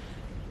ahead.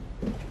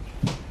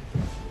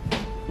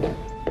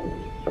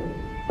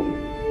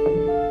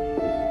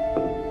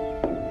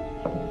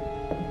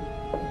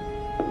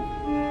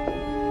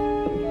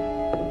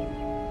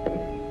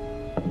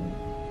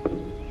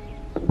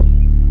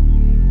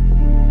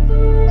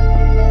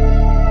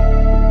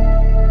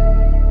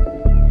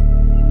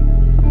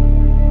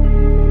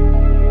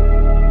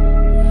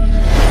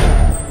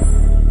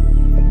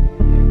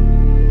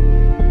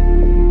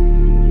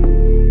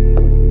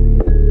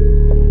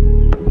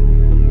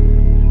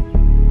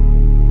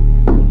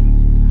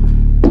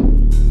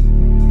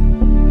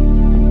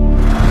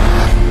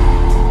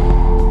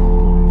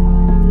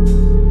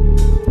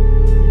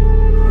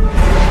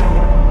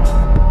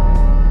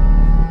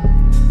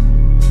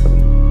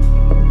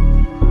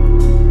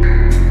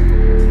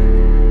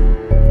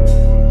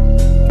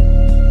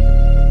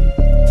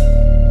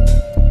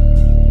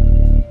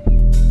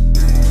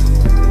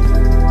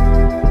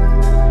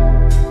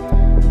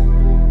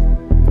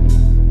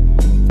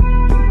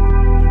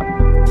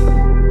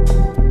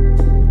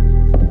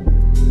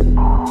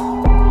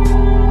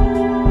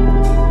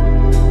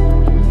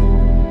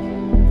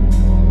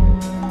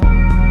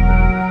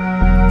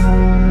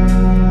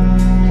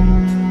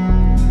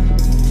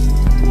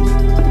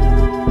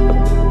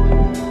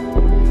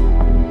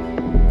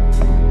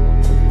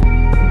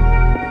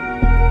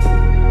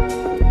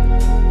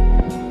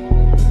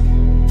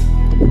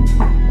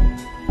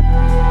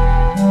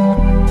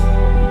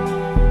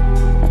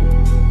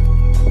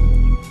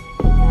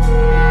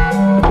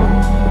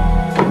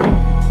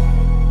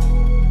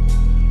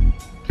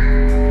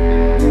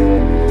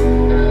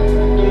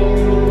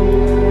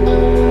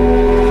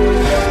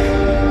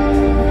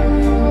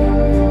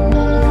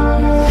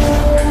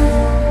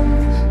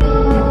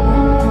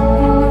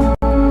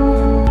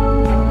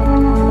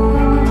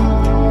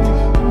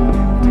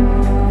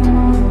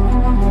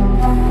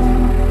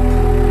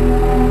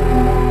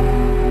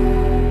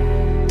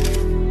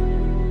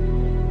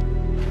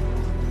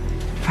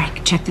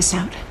 Check this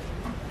out.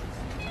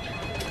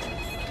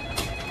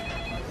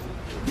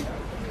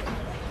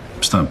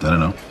 Stumped, I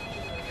don't know.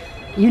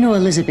 You know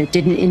Elizabeth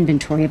did an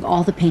inventory of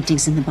all the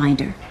paintings in the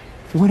binder.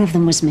 One of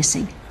them was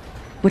missing.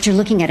 What you're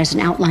looking at is an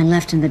outline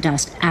left in the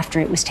dust after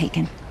it was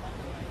taken.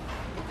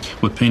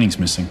 What painting's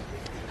missing?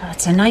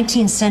 It's a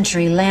 19th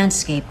century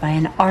landscape by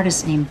an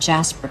artist named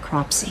Jasper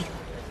Cropsey.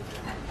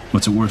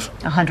 What's it worth?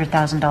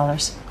 $100,000.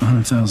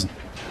 $100,000.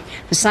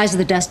 The size of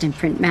the dust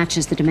imprint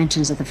matches the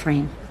dimensions of the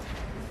frame.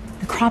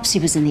 The Cropsey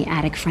was in the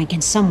attic, Frank,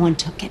 and someone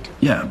took it.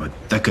 Yeah, but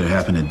that could have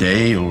happened a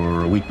day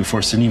or a week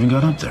before Sidney even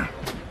got up there.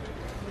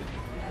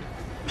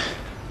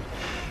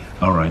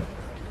 All right.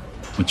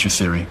 What's your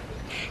theory?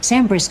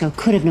 Sam Briscoe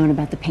could have known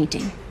about the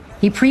painting.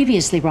 He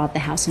previously robbed the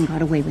house and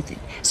got away with it.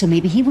 So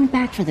maybe he went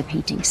back for the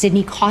painting.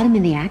 Sidney caught him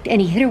in the act, and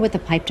he hit her with a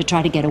pipe to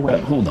try to get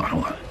away. Hold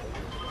on.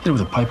 Hit her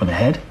with a pipe on the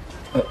head?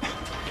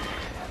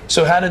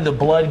 So how did the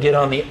blood get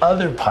on the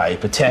other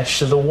pipe attached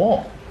to the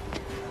wall?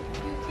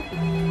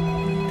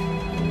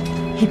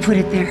 He put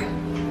it there.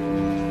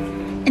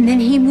 And then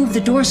he moved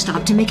the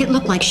doorstop to make it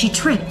look like she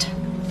tripped.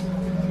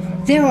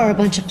 There are a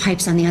bunch of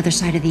pipes on the other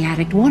side of the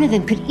attic. One of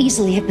them could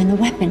easily have been the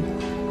weapon.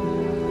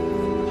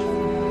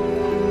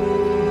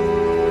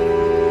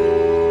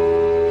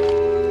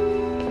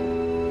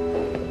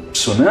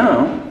 So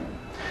now,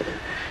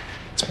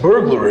 it's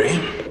burglary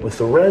with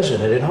the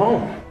resident at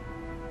home.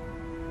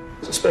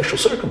 It's a special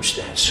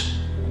circumstance.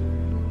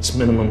 It's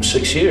minimum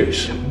 6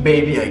 years.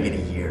 Maybe I get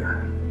a year.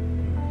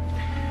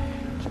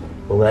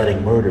 Well,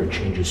 adding murder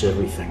changes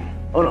everything.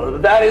 Oh no,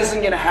 that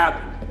isn't gonna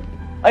happen.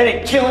 I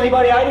didn't kill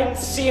anybody, I didn't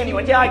see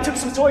anyone. Yeah, I took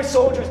some toy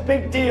soldiers,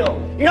 big deal.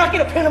 You're not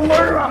gonna pin a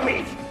murder on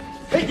me.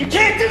 Hey, you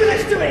can't do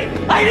this to me!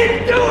 I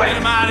didn't do it! Get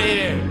him out of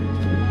here!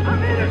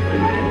 I'm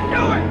innocent, I didn't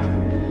do it!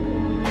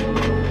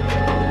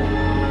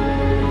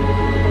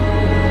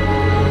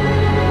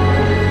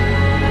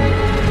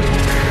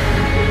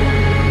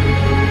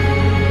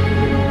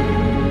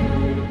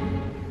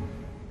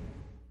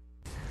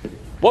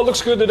 What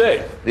looks good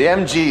today? The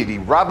MG, the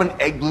Robin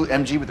Egg Blue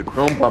MG with the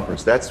chrome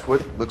bumpers. That's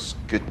what looks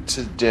good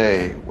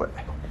today.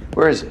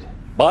 Where is it?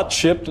 Bought,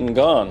 shipped, and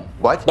gone.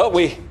 What? But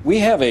we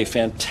have a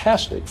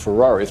fantastic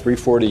Ferrari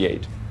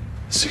 348.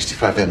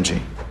 65 MG.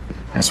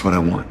 That's what I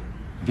want.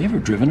 Have you ever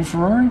driven a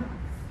Ferrari?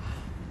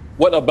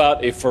 What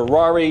about a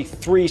Ferrari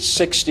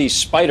 360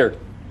 Spider?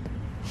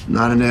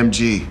 Not an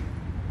MG.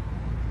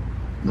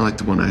 Not like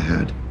the one I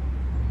had.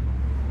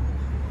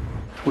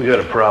 We got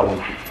a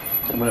problem.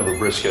 Whenever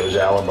Briscoe's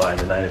alibi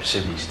the night of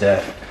Sidney's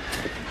death,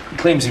 he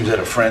claims he was at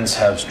a friend's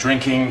house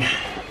drinking,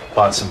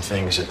 bought some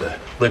things at the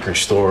liquor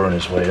store on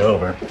his way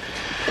over.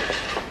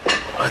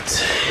 But,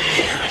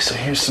 so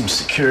here's some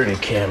security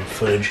cam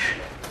footage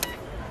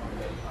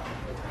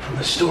from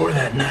the store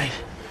that night.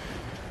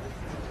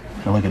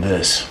 Now look at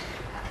this.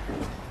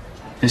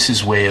 This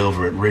is way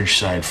over at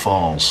Ridgeside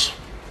Falls.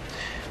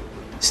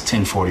 It's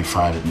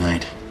 10:45 at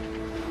night.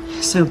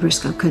 So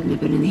Briscoe couldn't have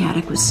been in the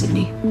attic with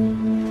Sidney.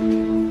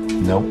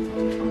 Nope.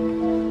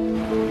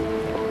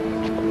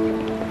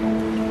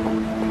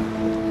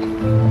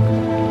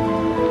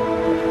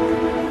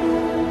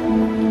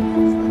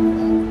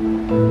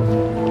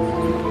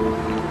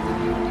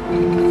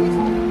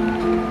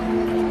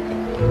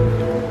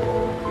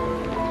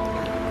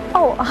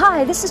 Oh,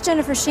 hi, this is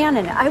Jennifer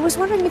Shannon. I was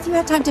wondering if you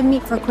had time to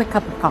meet for a quick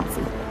cup of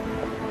coffee.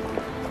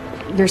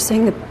 You're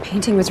saying the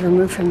painting was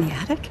removed from the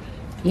attic?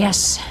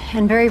 Yes,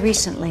 and very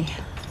recently.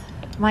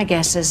 My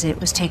guess is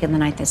it was taken the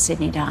night that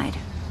Sydney died.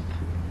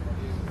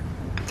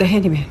 The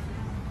handyman?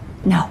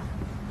 No,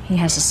 he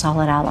has a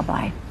solid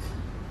alibi.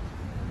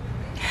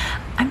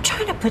 I'm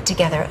trying to put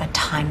together a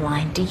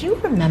timeline. Do you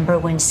remember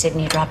when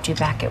Sydney dropped you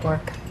back at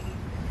work?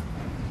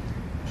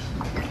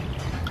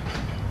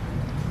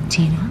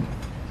 Tina?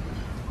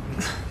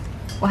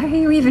 Why are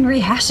you even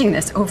rehashing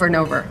this over and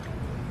over?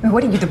 I mean,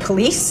 what are you, the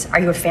police? Are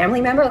you a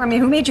family member? I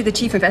mean, who made you the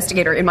chief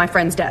investigator in my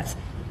friend's death?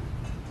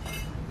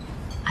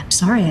 I'm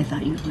sorry, I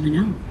thought you'd want to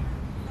know.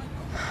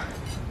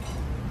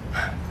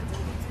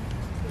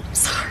 I'm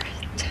sorry.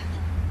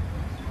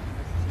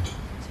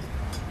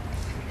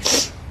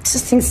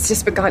 Things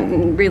just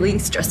gotten really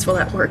stressful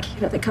at work.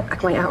 You know, they cut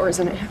back my hours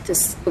and I have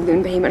this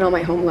balloon payment on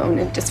my home loan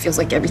and it just feels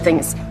like everything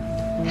is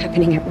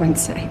happening at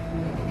once. I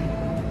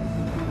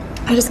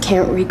just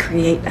can't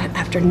recreate that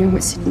afternoon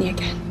with Sydney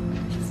again.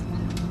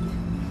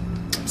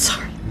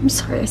 I'm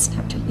sorry I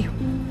snapped at you.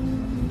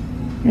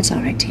 It's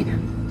all right, Tina.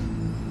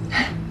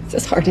 It's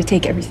just hard to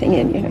take everything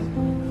in, you know.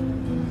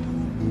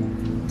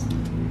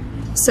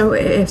 So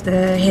if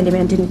the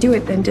handyman didn't do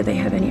it, then do they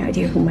have any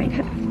idea who might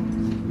have?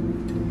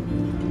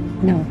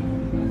 No.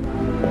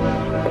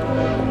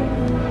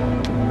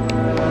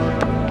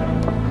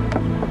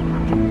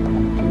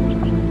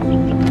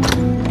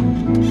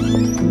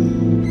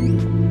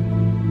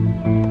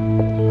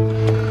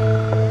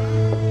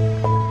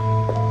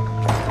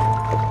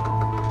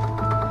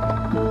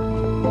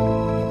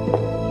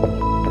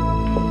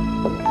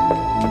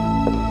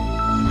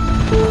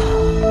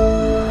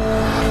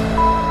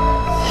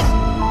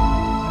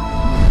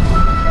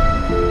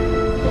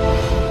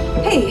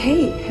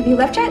 Hey, have you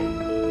left yet?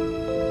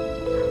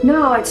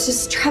 No, it's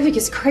just traffic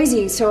is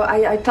crazy, so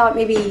I thought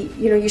maybe,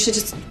 you know, you should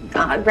just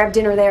grab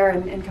dinner there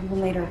and come home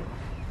later.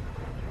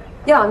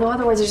 Yeah, no,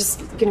 otherwise you're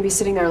just gonna be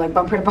sitting there like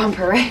bumper to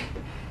bumper, right?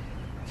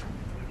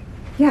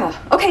 Yeah,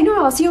 okay,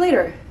 no, I'll see you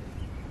later.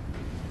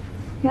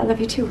 Yeah, I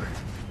love you too.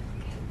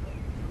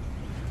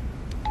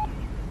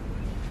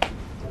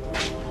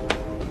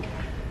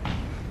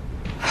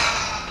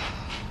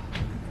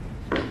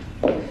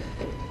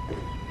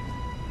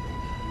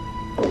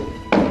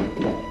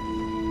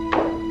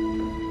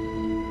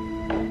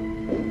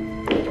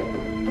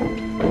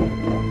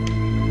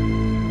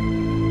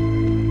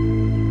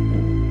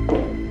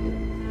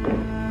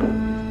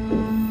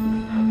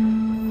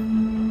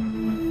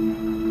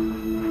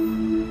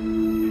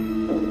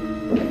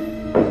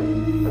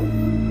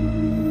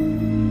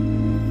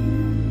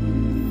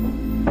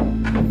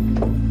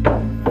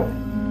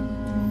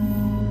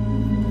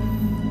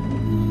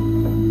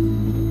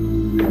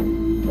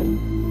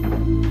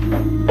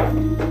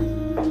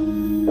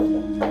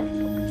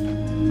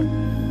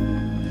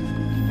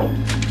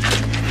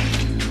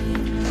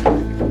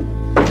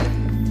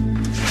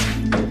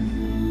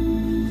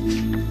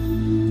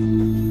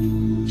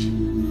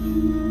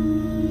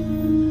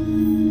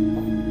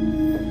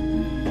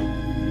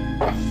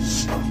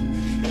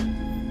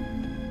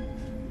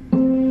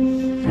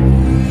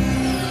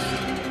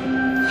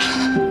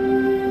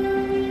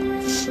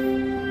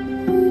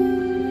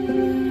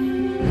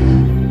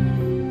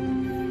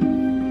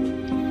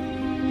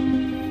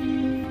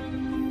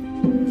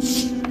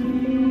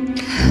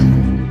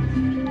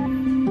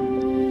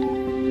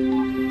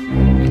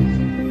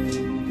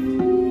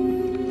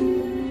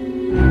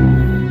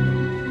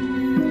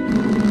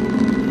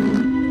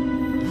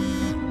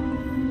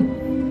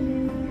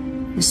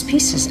 This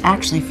piece is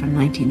actually from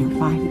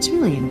 1905. It's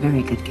really in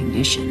very good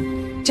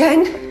condition.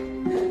 Jen,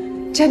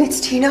 it's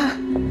Tina.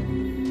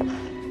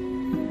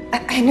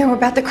 I know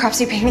about the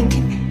Cropsey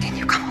painting. Can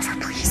you come over,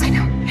 please? I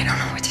don't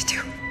know what to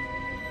do.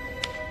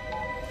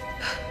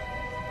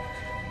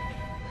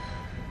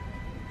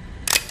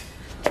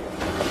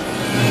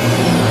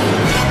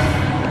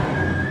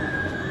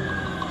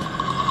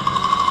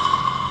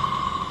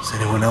 Does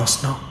anyone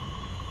else know?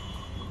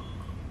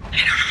 I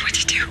don't know what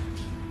to do.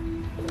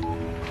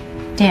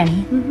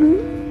 Danny,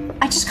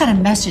 I just got a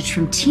message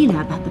from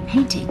Tina about the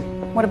painting.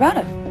 What about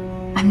it?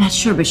 I'm not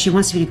sure, but she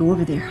wants me to go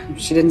over there.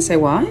 She didn't say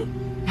why?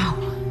 No.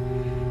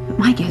 But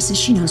my guess is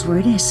she knows where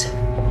it is.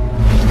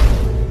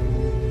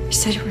 You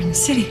said you were in the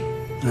city.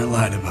 I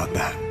lied about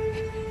that.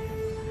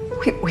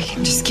 We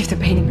can just give the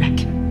painting back.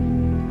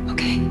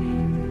 Okay?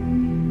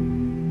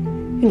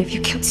 And if you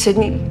killed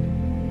Sydney,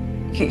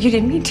 you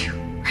didn't mean to,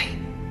 right?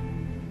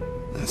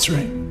 That's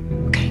right.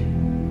 Okay.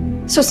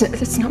 So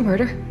it's not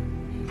murder?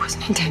 It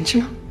wasn't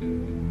intentional?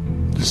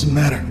 Doesn't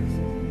matter.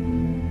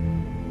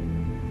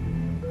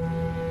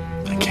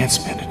 I can't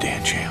spend a day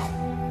in jail.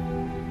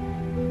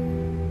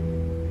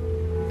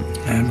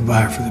 I have a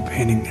buyer for the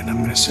painting, and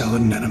I'm gonna sell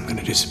it, and then I'm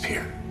gonna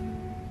disappear.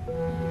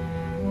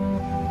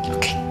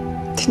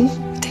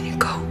 Then you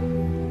go.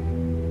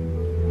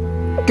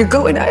 You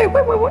go and I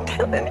won't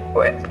tell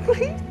anyone,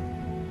 please.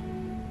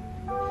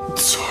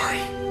 Sorry.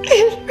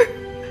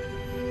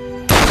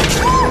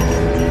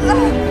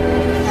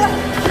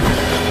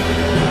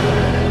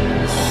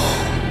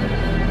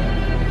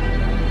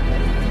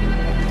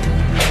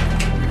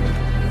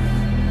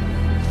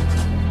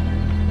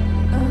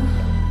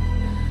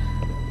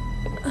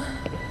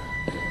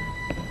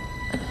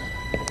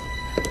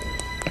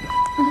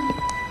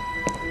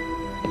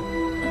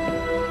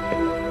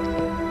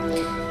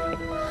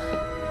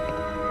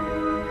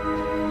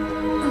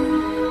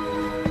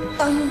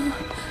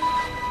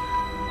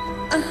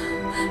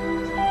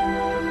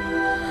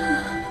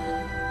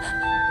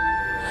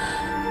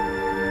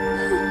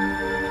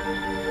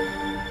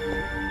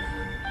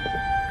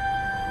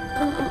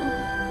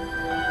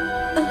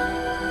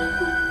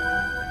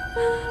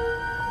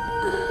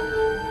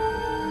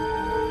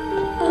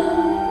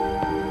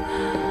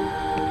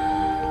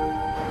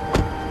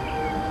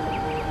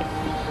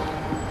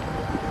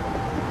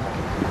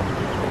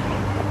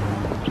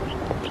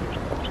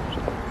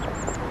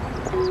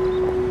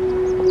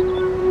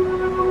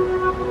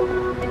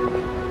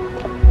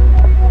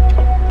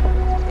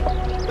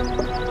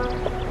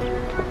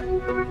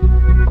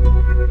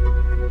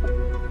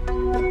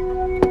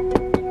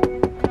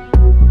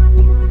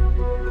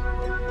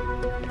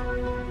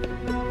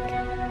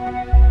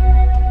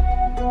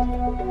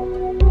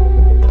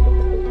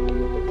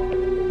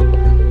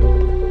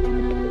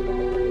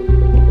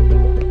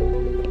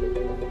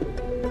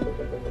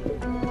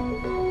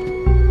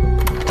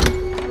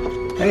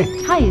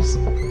 Hi,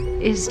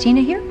 is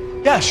Tina here?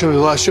 Yeah, she'll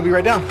be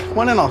right down. Come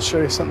on in, I'll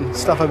show you some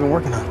stuff I've been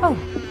working on. Oh,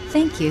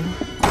 thank you.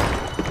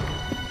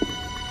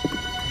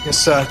 I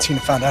guess Tina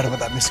found out about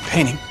that missing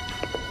painting.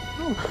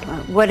 Oh,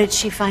 what did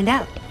she find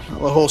out?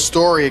 Well, the whole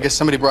story, I guess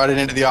somebody brought it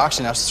into the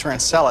auction house to try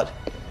and sell it.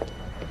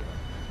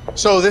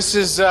 So this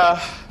is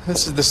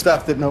the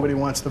stuff that nobody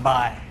wants to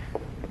buy.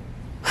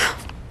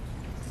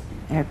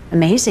 They're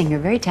amazing. You're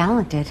very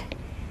talented.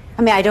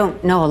 I mean, I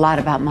don't know a lot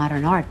about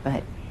modern art,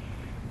 but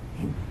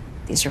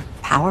these are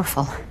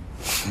powerful.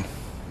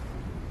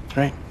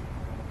 Right.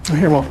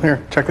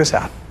 Here, check this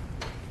out.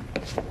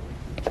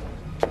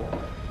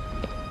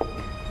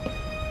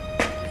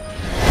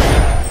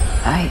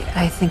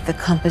 I think the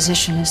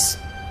composition is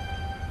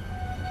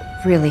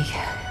really...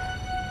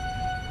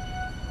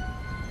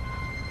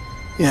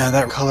 Yeah,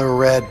 that color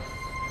red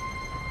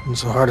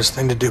was the hardest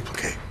thing to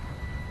duplicate.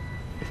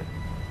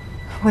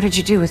 What did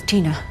you do with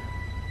Tina?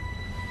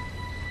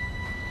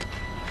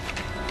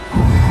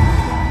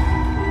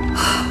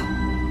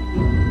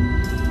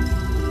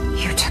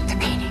 You took the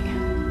painting.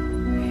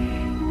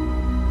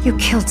 You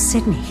killed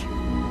Sydney.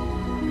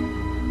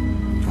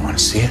 You want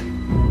to see it?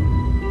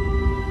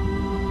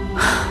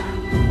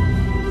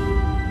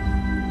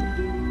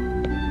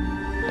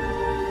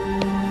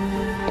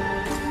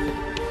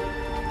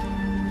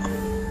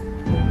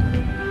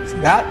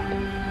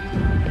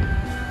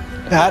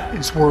 That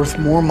is worth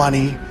more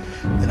money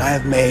than I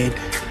have made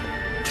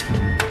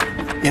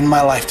in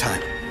my lifetime.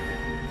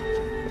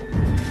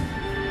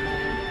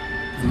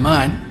 And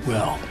mine,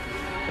 well,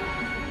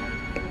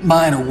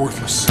 mine are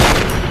worthless.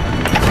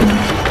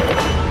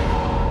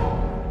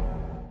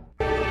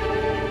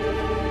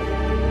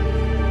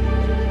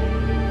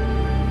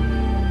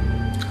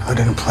 I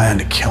didn't plan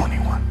to kill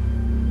anyone.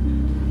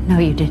 No,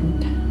 you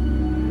didn't.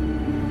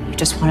 You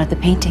just wanted the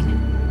painting.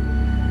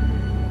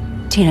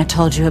 Tina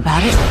told you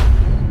about it.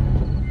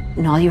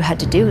 And all you had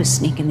to do was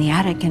sneak in the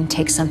attic and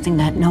take something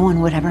that no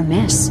one would ever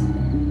miss.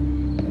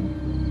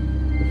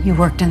 You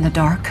worked in the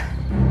dark,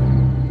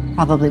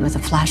 probably with a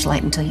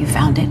flashlight until you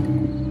found it.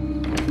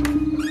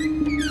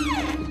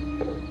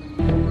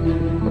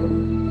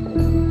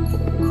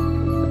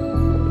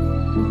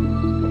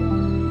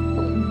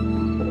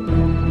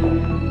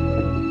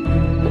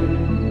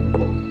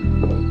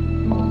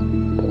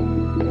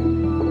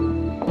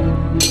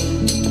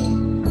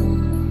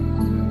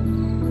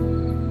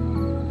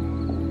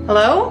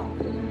 Hello?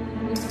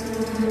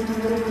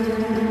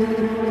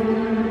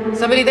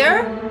 Somebody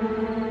there?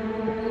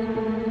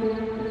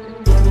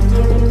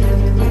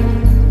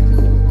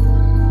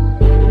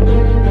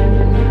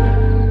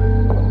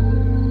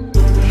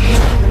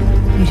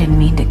 You didn't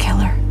mean to kill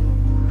her.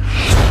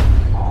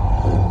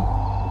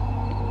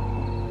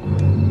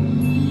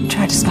 You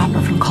tried to stop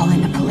her from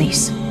calling the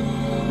police.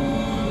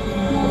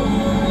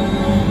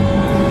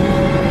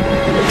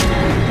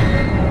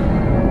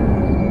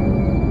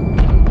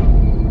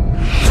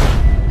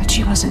 But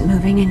she wasn't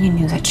moving and you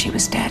knew that she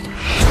was dead.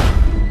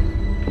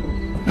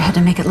 You had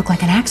to make it look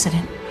like an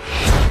accident.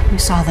 You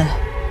saw the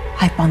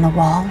pipe on the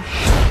wall,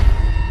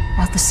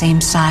 about the same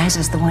size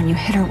as the one you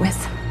hit her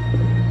with.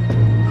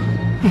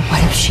 And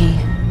what if she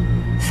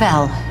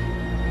fell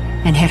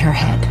and hit her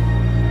head?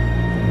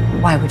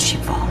 Why would she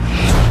fall?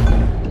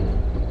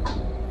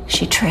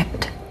 She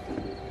tripped.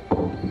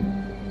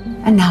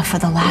 And now for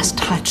the last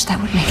touch that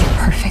would make it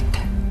perfect.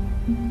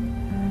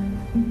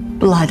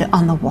 Blood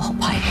on the wall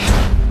pipe.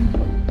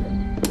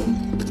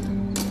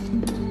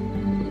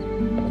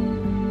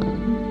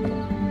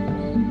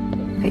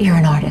 But you're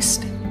an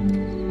artist.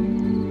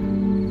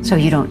 So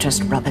you don't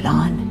just rub it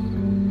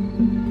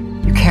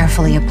on. You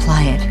carefully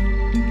apply it,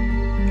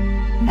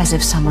 as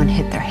if someone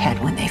hit their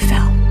head when they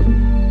fell.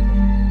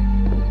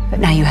 But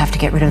now you have to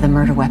get rid of the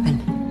murder weapon.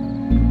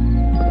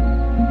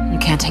 You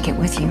can't take it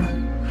with you.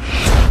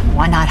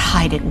 Why not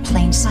hide it in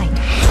plain sight?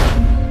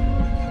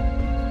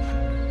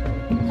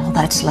 All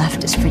that's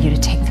left is for you to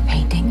take the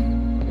painting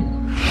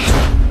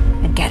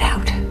and get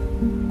out.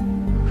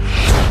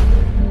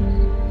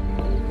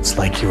 It's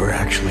like you were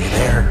actually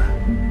there.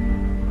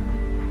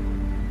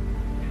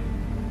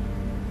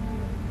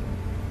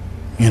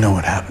 You know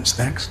what happens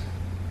next?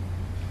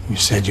 You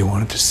said you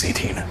wanted to see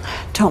Tina.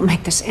 Don't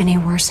make this any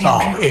worse,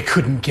 Andrew. Oh, it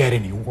couldn't get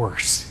any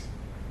worse.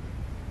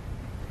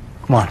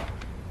 Come on.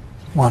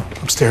 Come on,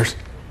 upstairs.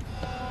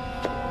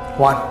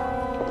 Come on.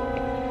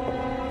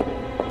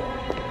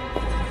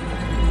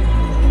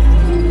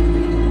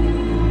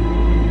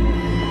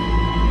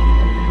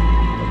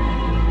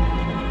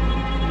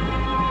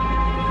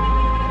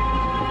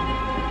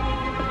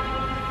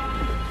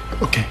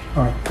 Okay,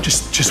 all right.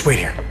 Just wait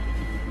here.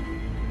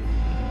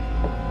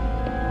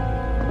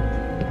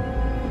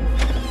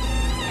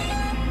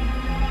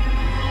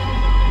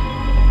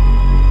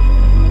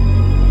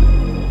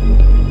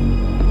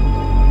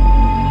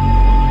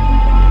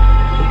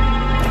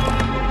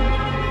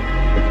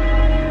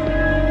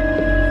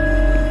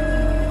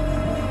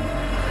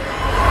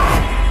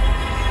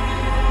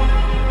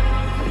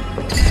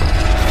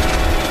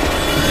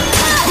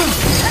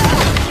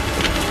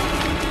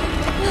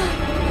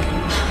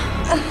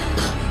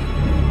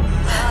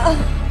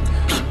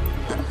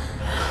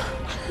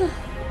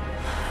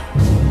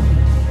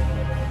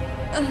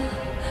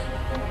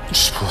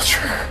 Just pull the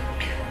trigger.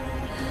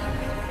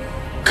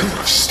 Come on,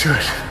 just do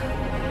it.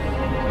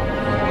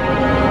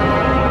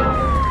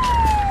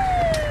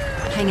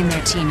 Hang in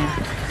there, Tina.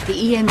 The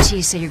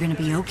EMTs say you're gonna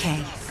be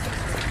okay.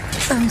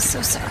 I'm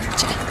so sorry,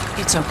 Jen.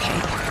 It's okay.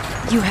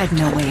 You had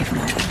no way of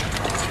knowing.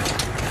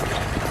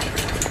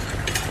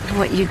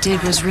 What you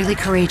did was really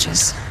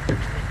courageous.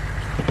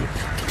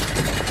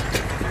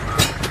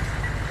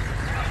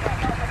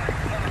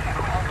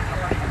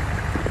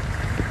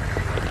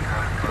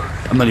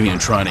 I'm not even gonna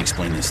try and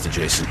explain this to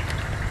Jason.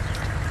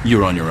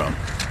 You're on your own.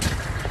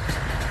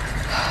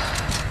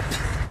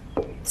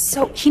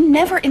 So he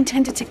never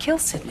intended to kill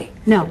Sidney?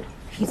 No.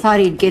 He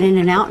thought he'd get in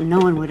and out and no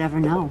one would ever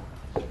know.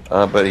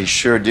 But he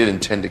sure did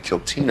intend to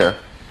kill Tina,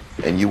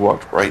 and you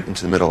walked right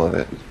into the middle of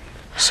it.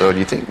 So do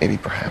you think maybe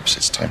perhaps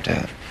it's time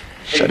to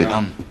shut it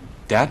down?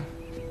 Dad?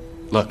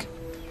 Look.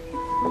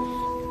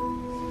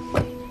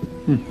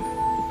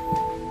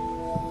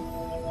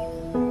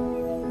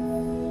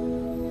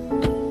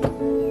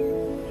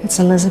 It's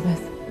Elizabeth.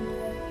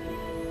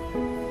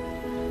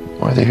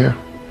 Why are they here?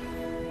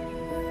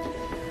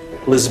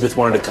 Elizabeth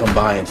wanted to come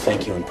by and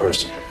thank you in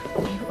person.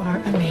 You are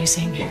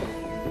amazing.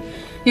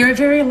 You're a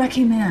very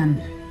lucky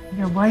man.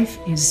 Your wife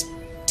is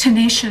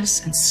tenacious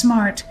and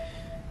smart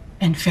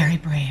and very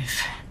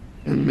brave.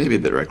 And maybe a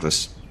bit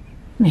reckless.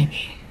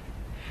 Maybe.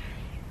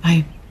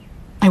 I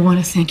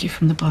want to thank you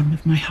from the bottom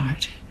of my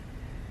heart.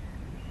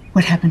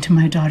 What happened to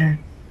my daughter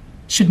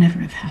should never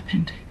have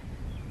happened.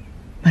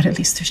 But at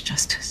least there's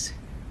justice.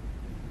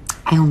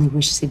 I only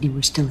wish Sidney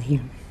were still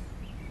here.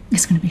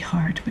 It's going to be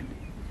hard, but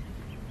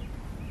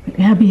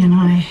Abby and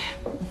I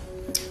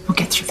will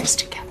get through this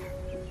together.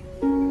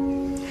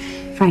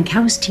 Frank,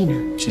 how is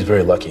Tina? She's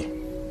very lucky,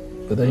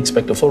 but they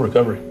expect a full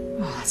recovery.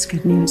 Oh, that's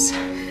good news.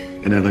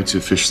 And I'd like to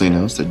officially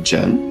announce that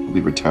Jen will be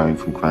retiring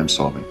from crime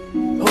solving.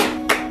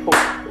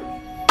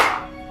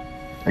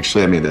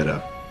 Actually, I made that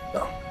up.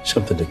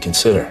 Something to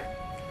consider.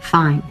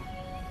 Fine.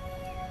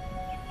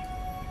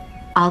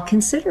 I'll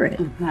consider it.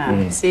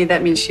 See,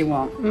 that means she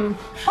won't.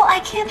 Well, I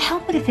can't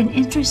help it if an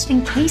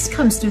interesting case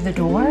comes through the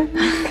door.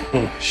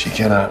 She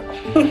cannot.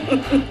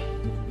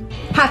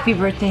 Happy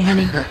birthday,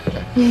 honey.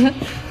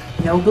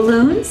 No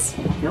balloons,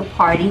 no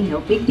party,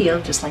 no big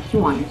deal, just like you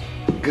wanted.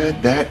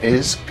 Good, that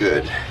is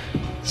good.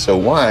 So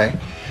why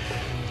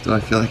do I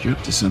feel like you're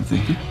up to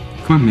something?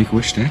 Come on, make a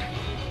wish, Dad.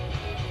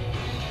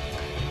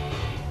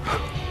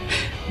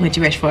 What'd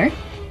you wish for?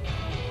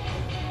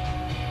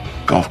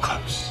 Golf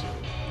clubs.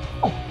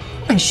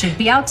 It should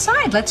be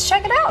outside. Let's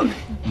check it out.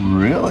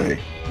 Really?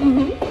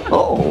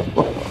 Oh.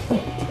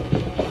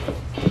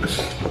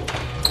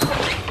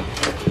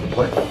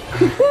 What?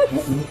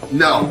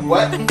 No.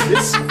 What?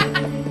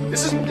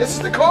 This is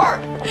the car.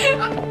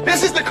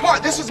 This is the car.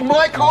 This is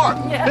my car.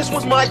 Yes. This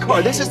was my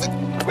car. This is the.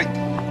 Wait.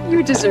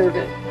 You deserve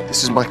it.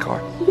 This is my car.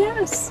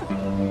 Yes.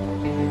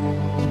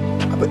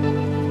 But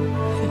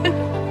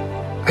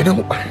I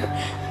don't.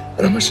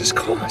 How much does this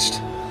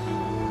cost?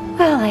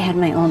 Well, I had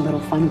my own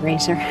little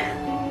fundraiser.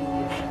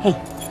 Hey,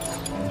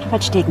 how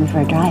about you take me for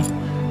a drive?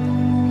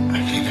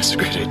 I think that's a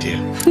great idea.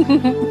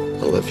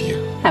 I love you.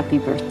 Happy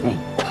birthday.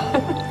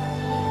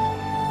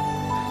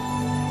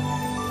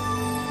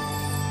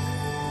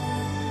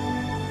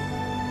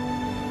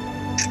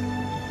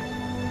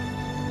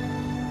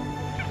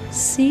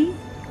 See?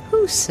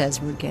 Who says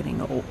we're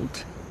getting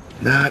old?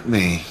 Not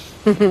me.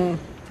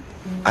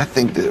 I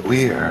think that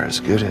we are as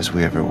good as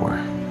we ever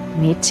were.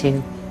 Me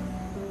too.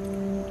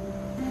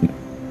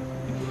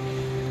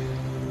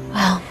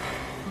 Well,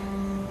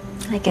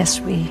 I guess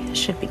we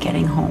should be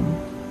getting home.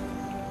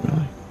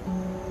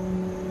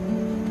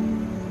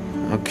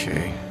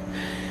 Okay.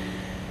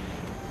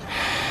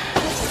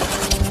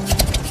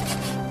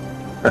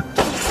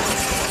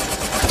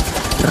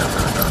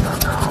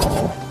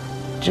 No.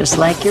 Just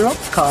like your old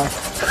car.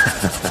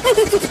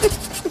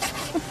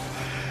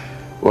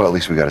 Well, at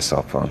least we got a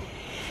cell phone.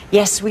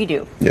 Yes, we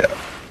do. Yeah.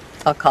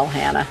 I'll call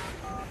Hannah.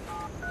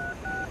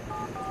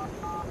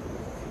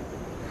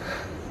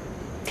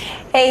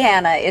 Hey,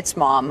 Hannah, it's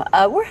Mom.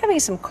 We're having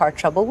some car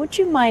trouble. Would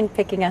you mind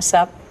picking us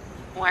up?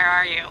 Where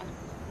are you?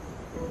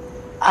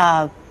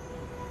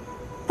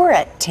 We're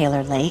at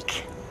Taylor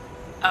Lake.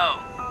 Oh,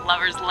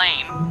 Lover's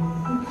Lane.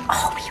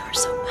 Oh, you're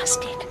so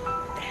busted.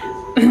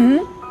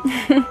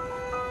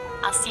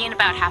 I'll see you in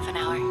about half an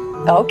hour.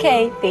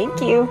 Okay, thank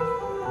you.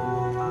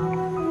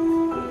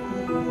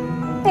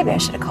 Maybe I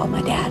should have called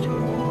my dad.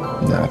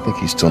 No, I think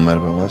he's still mad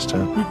about last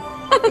time.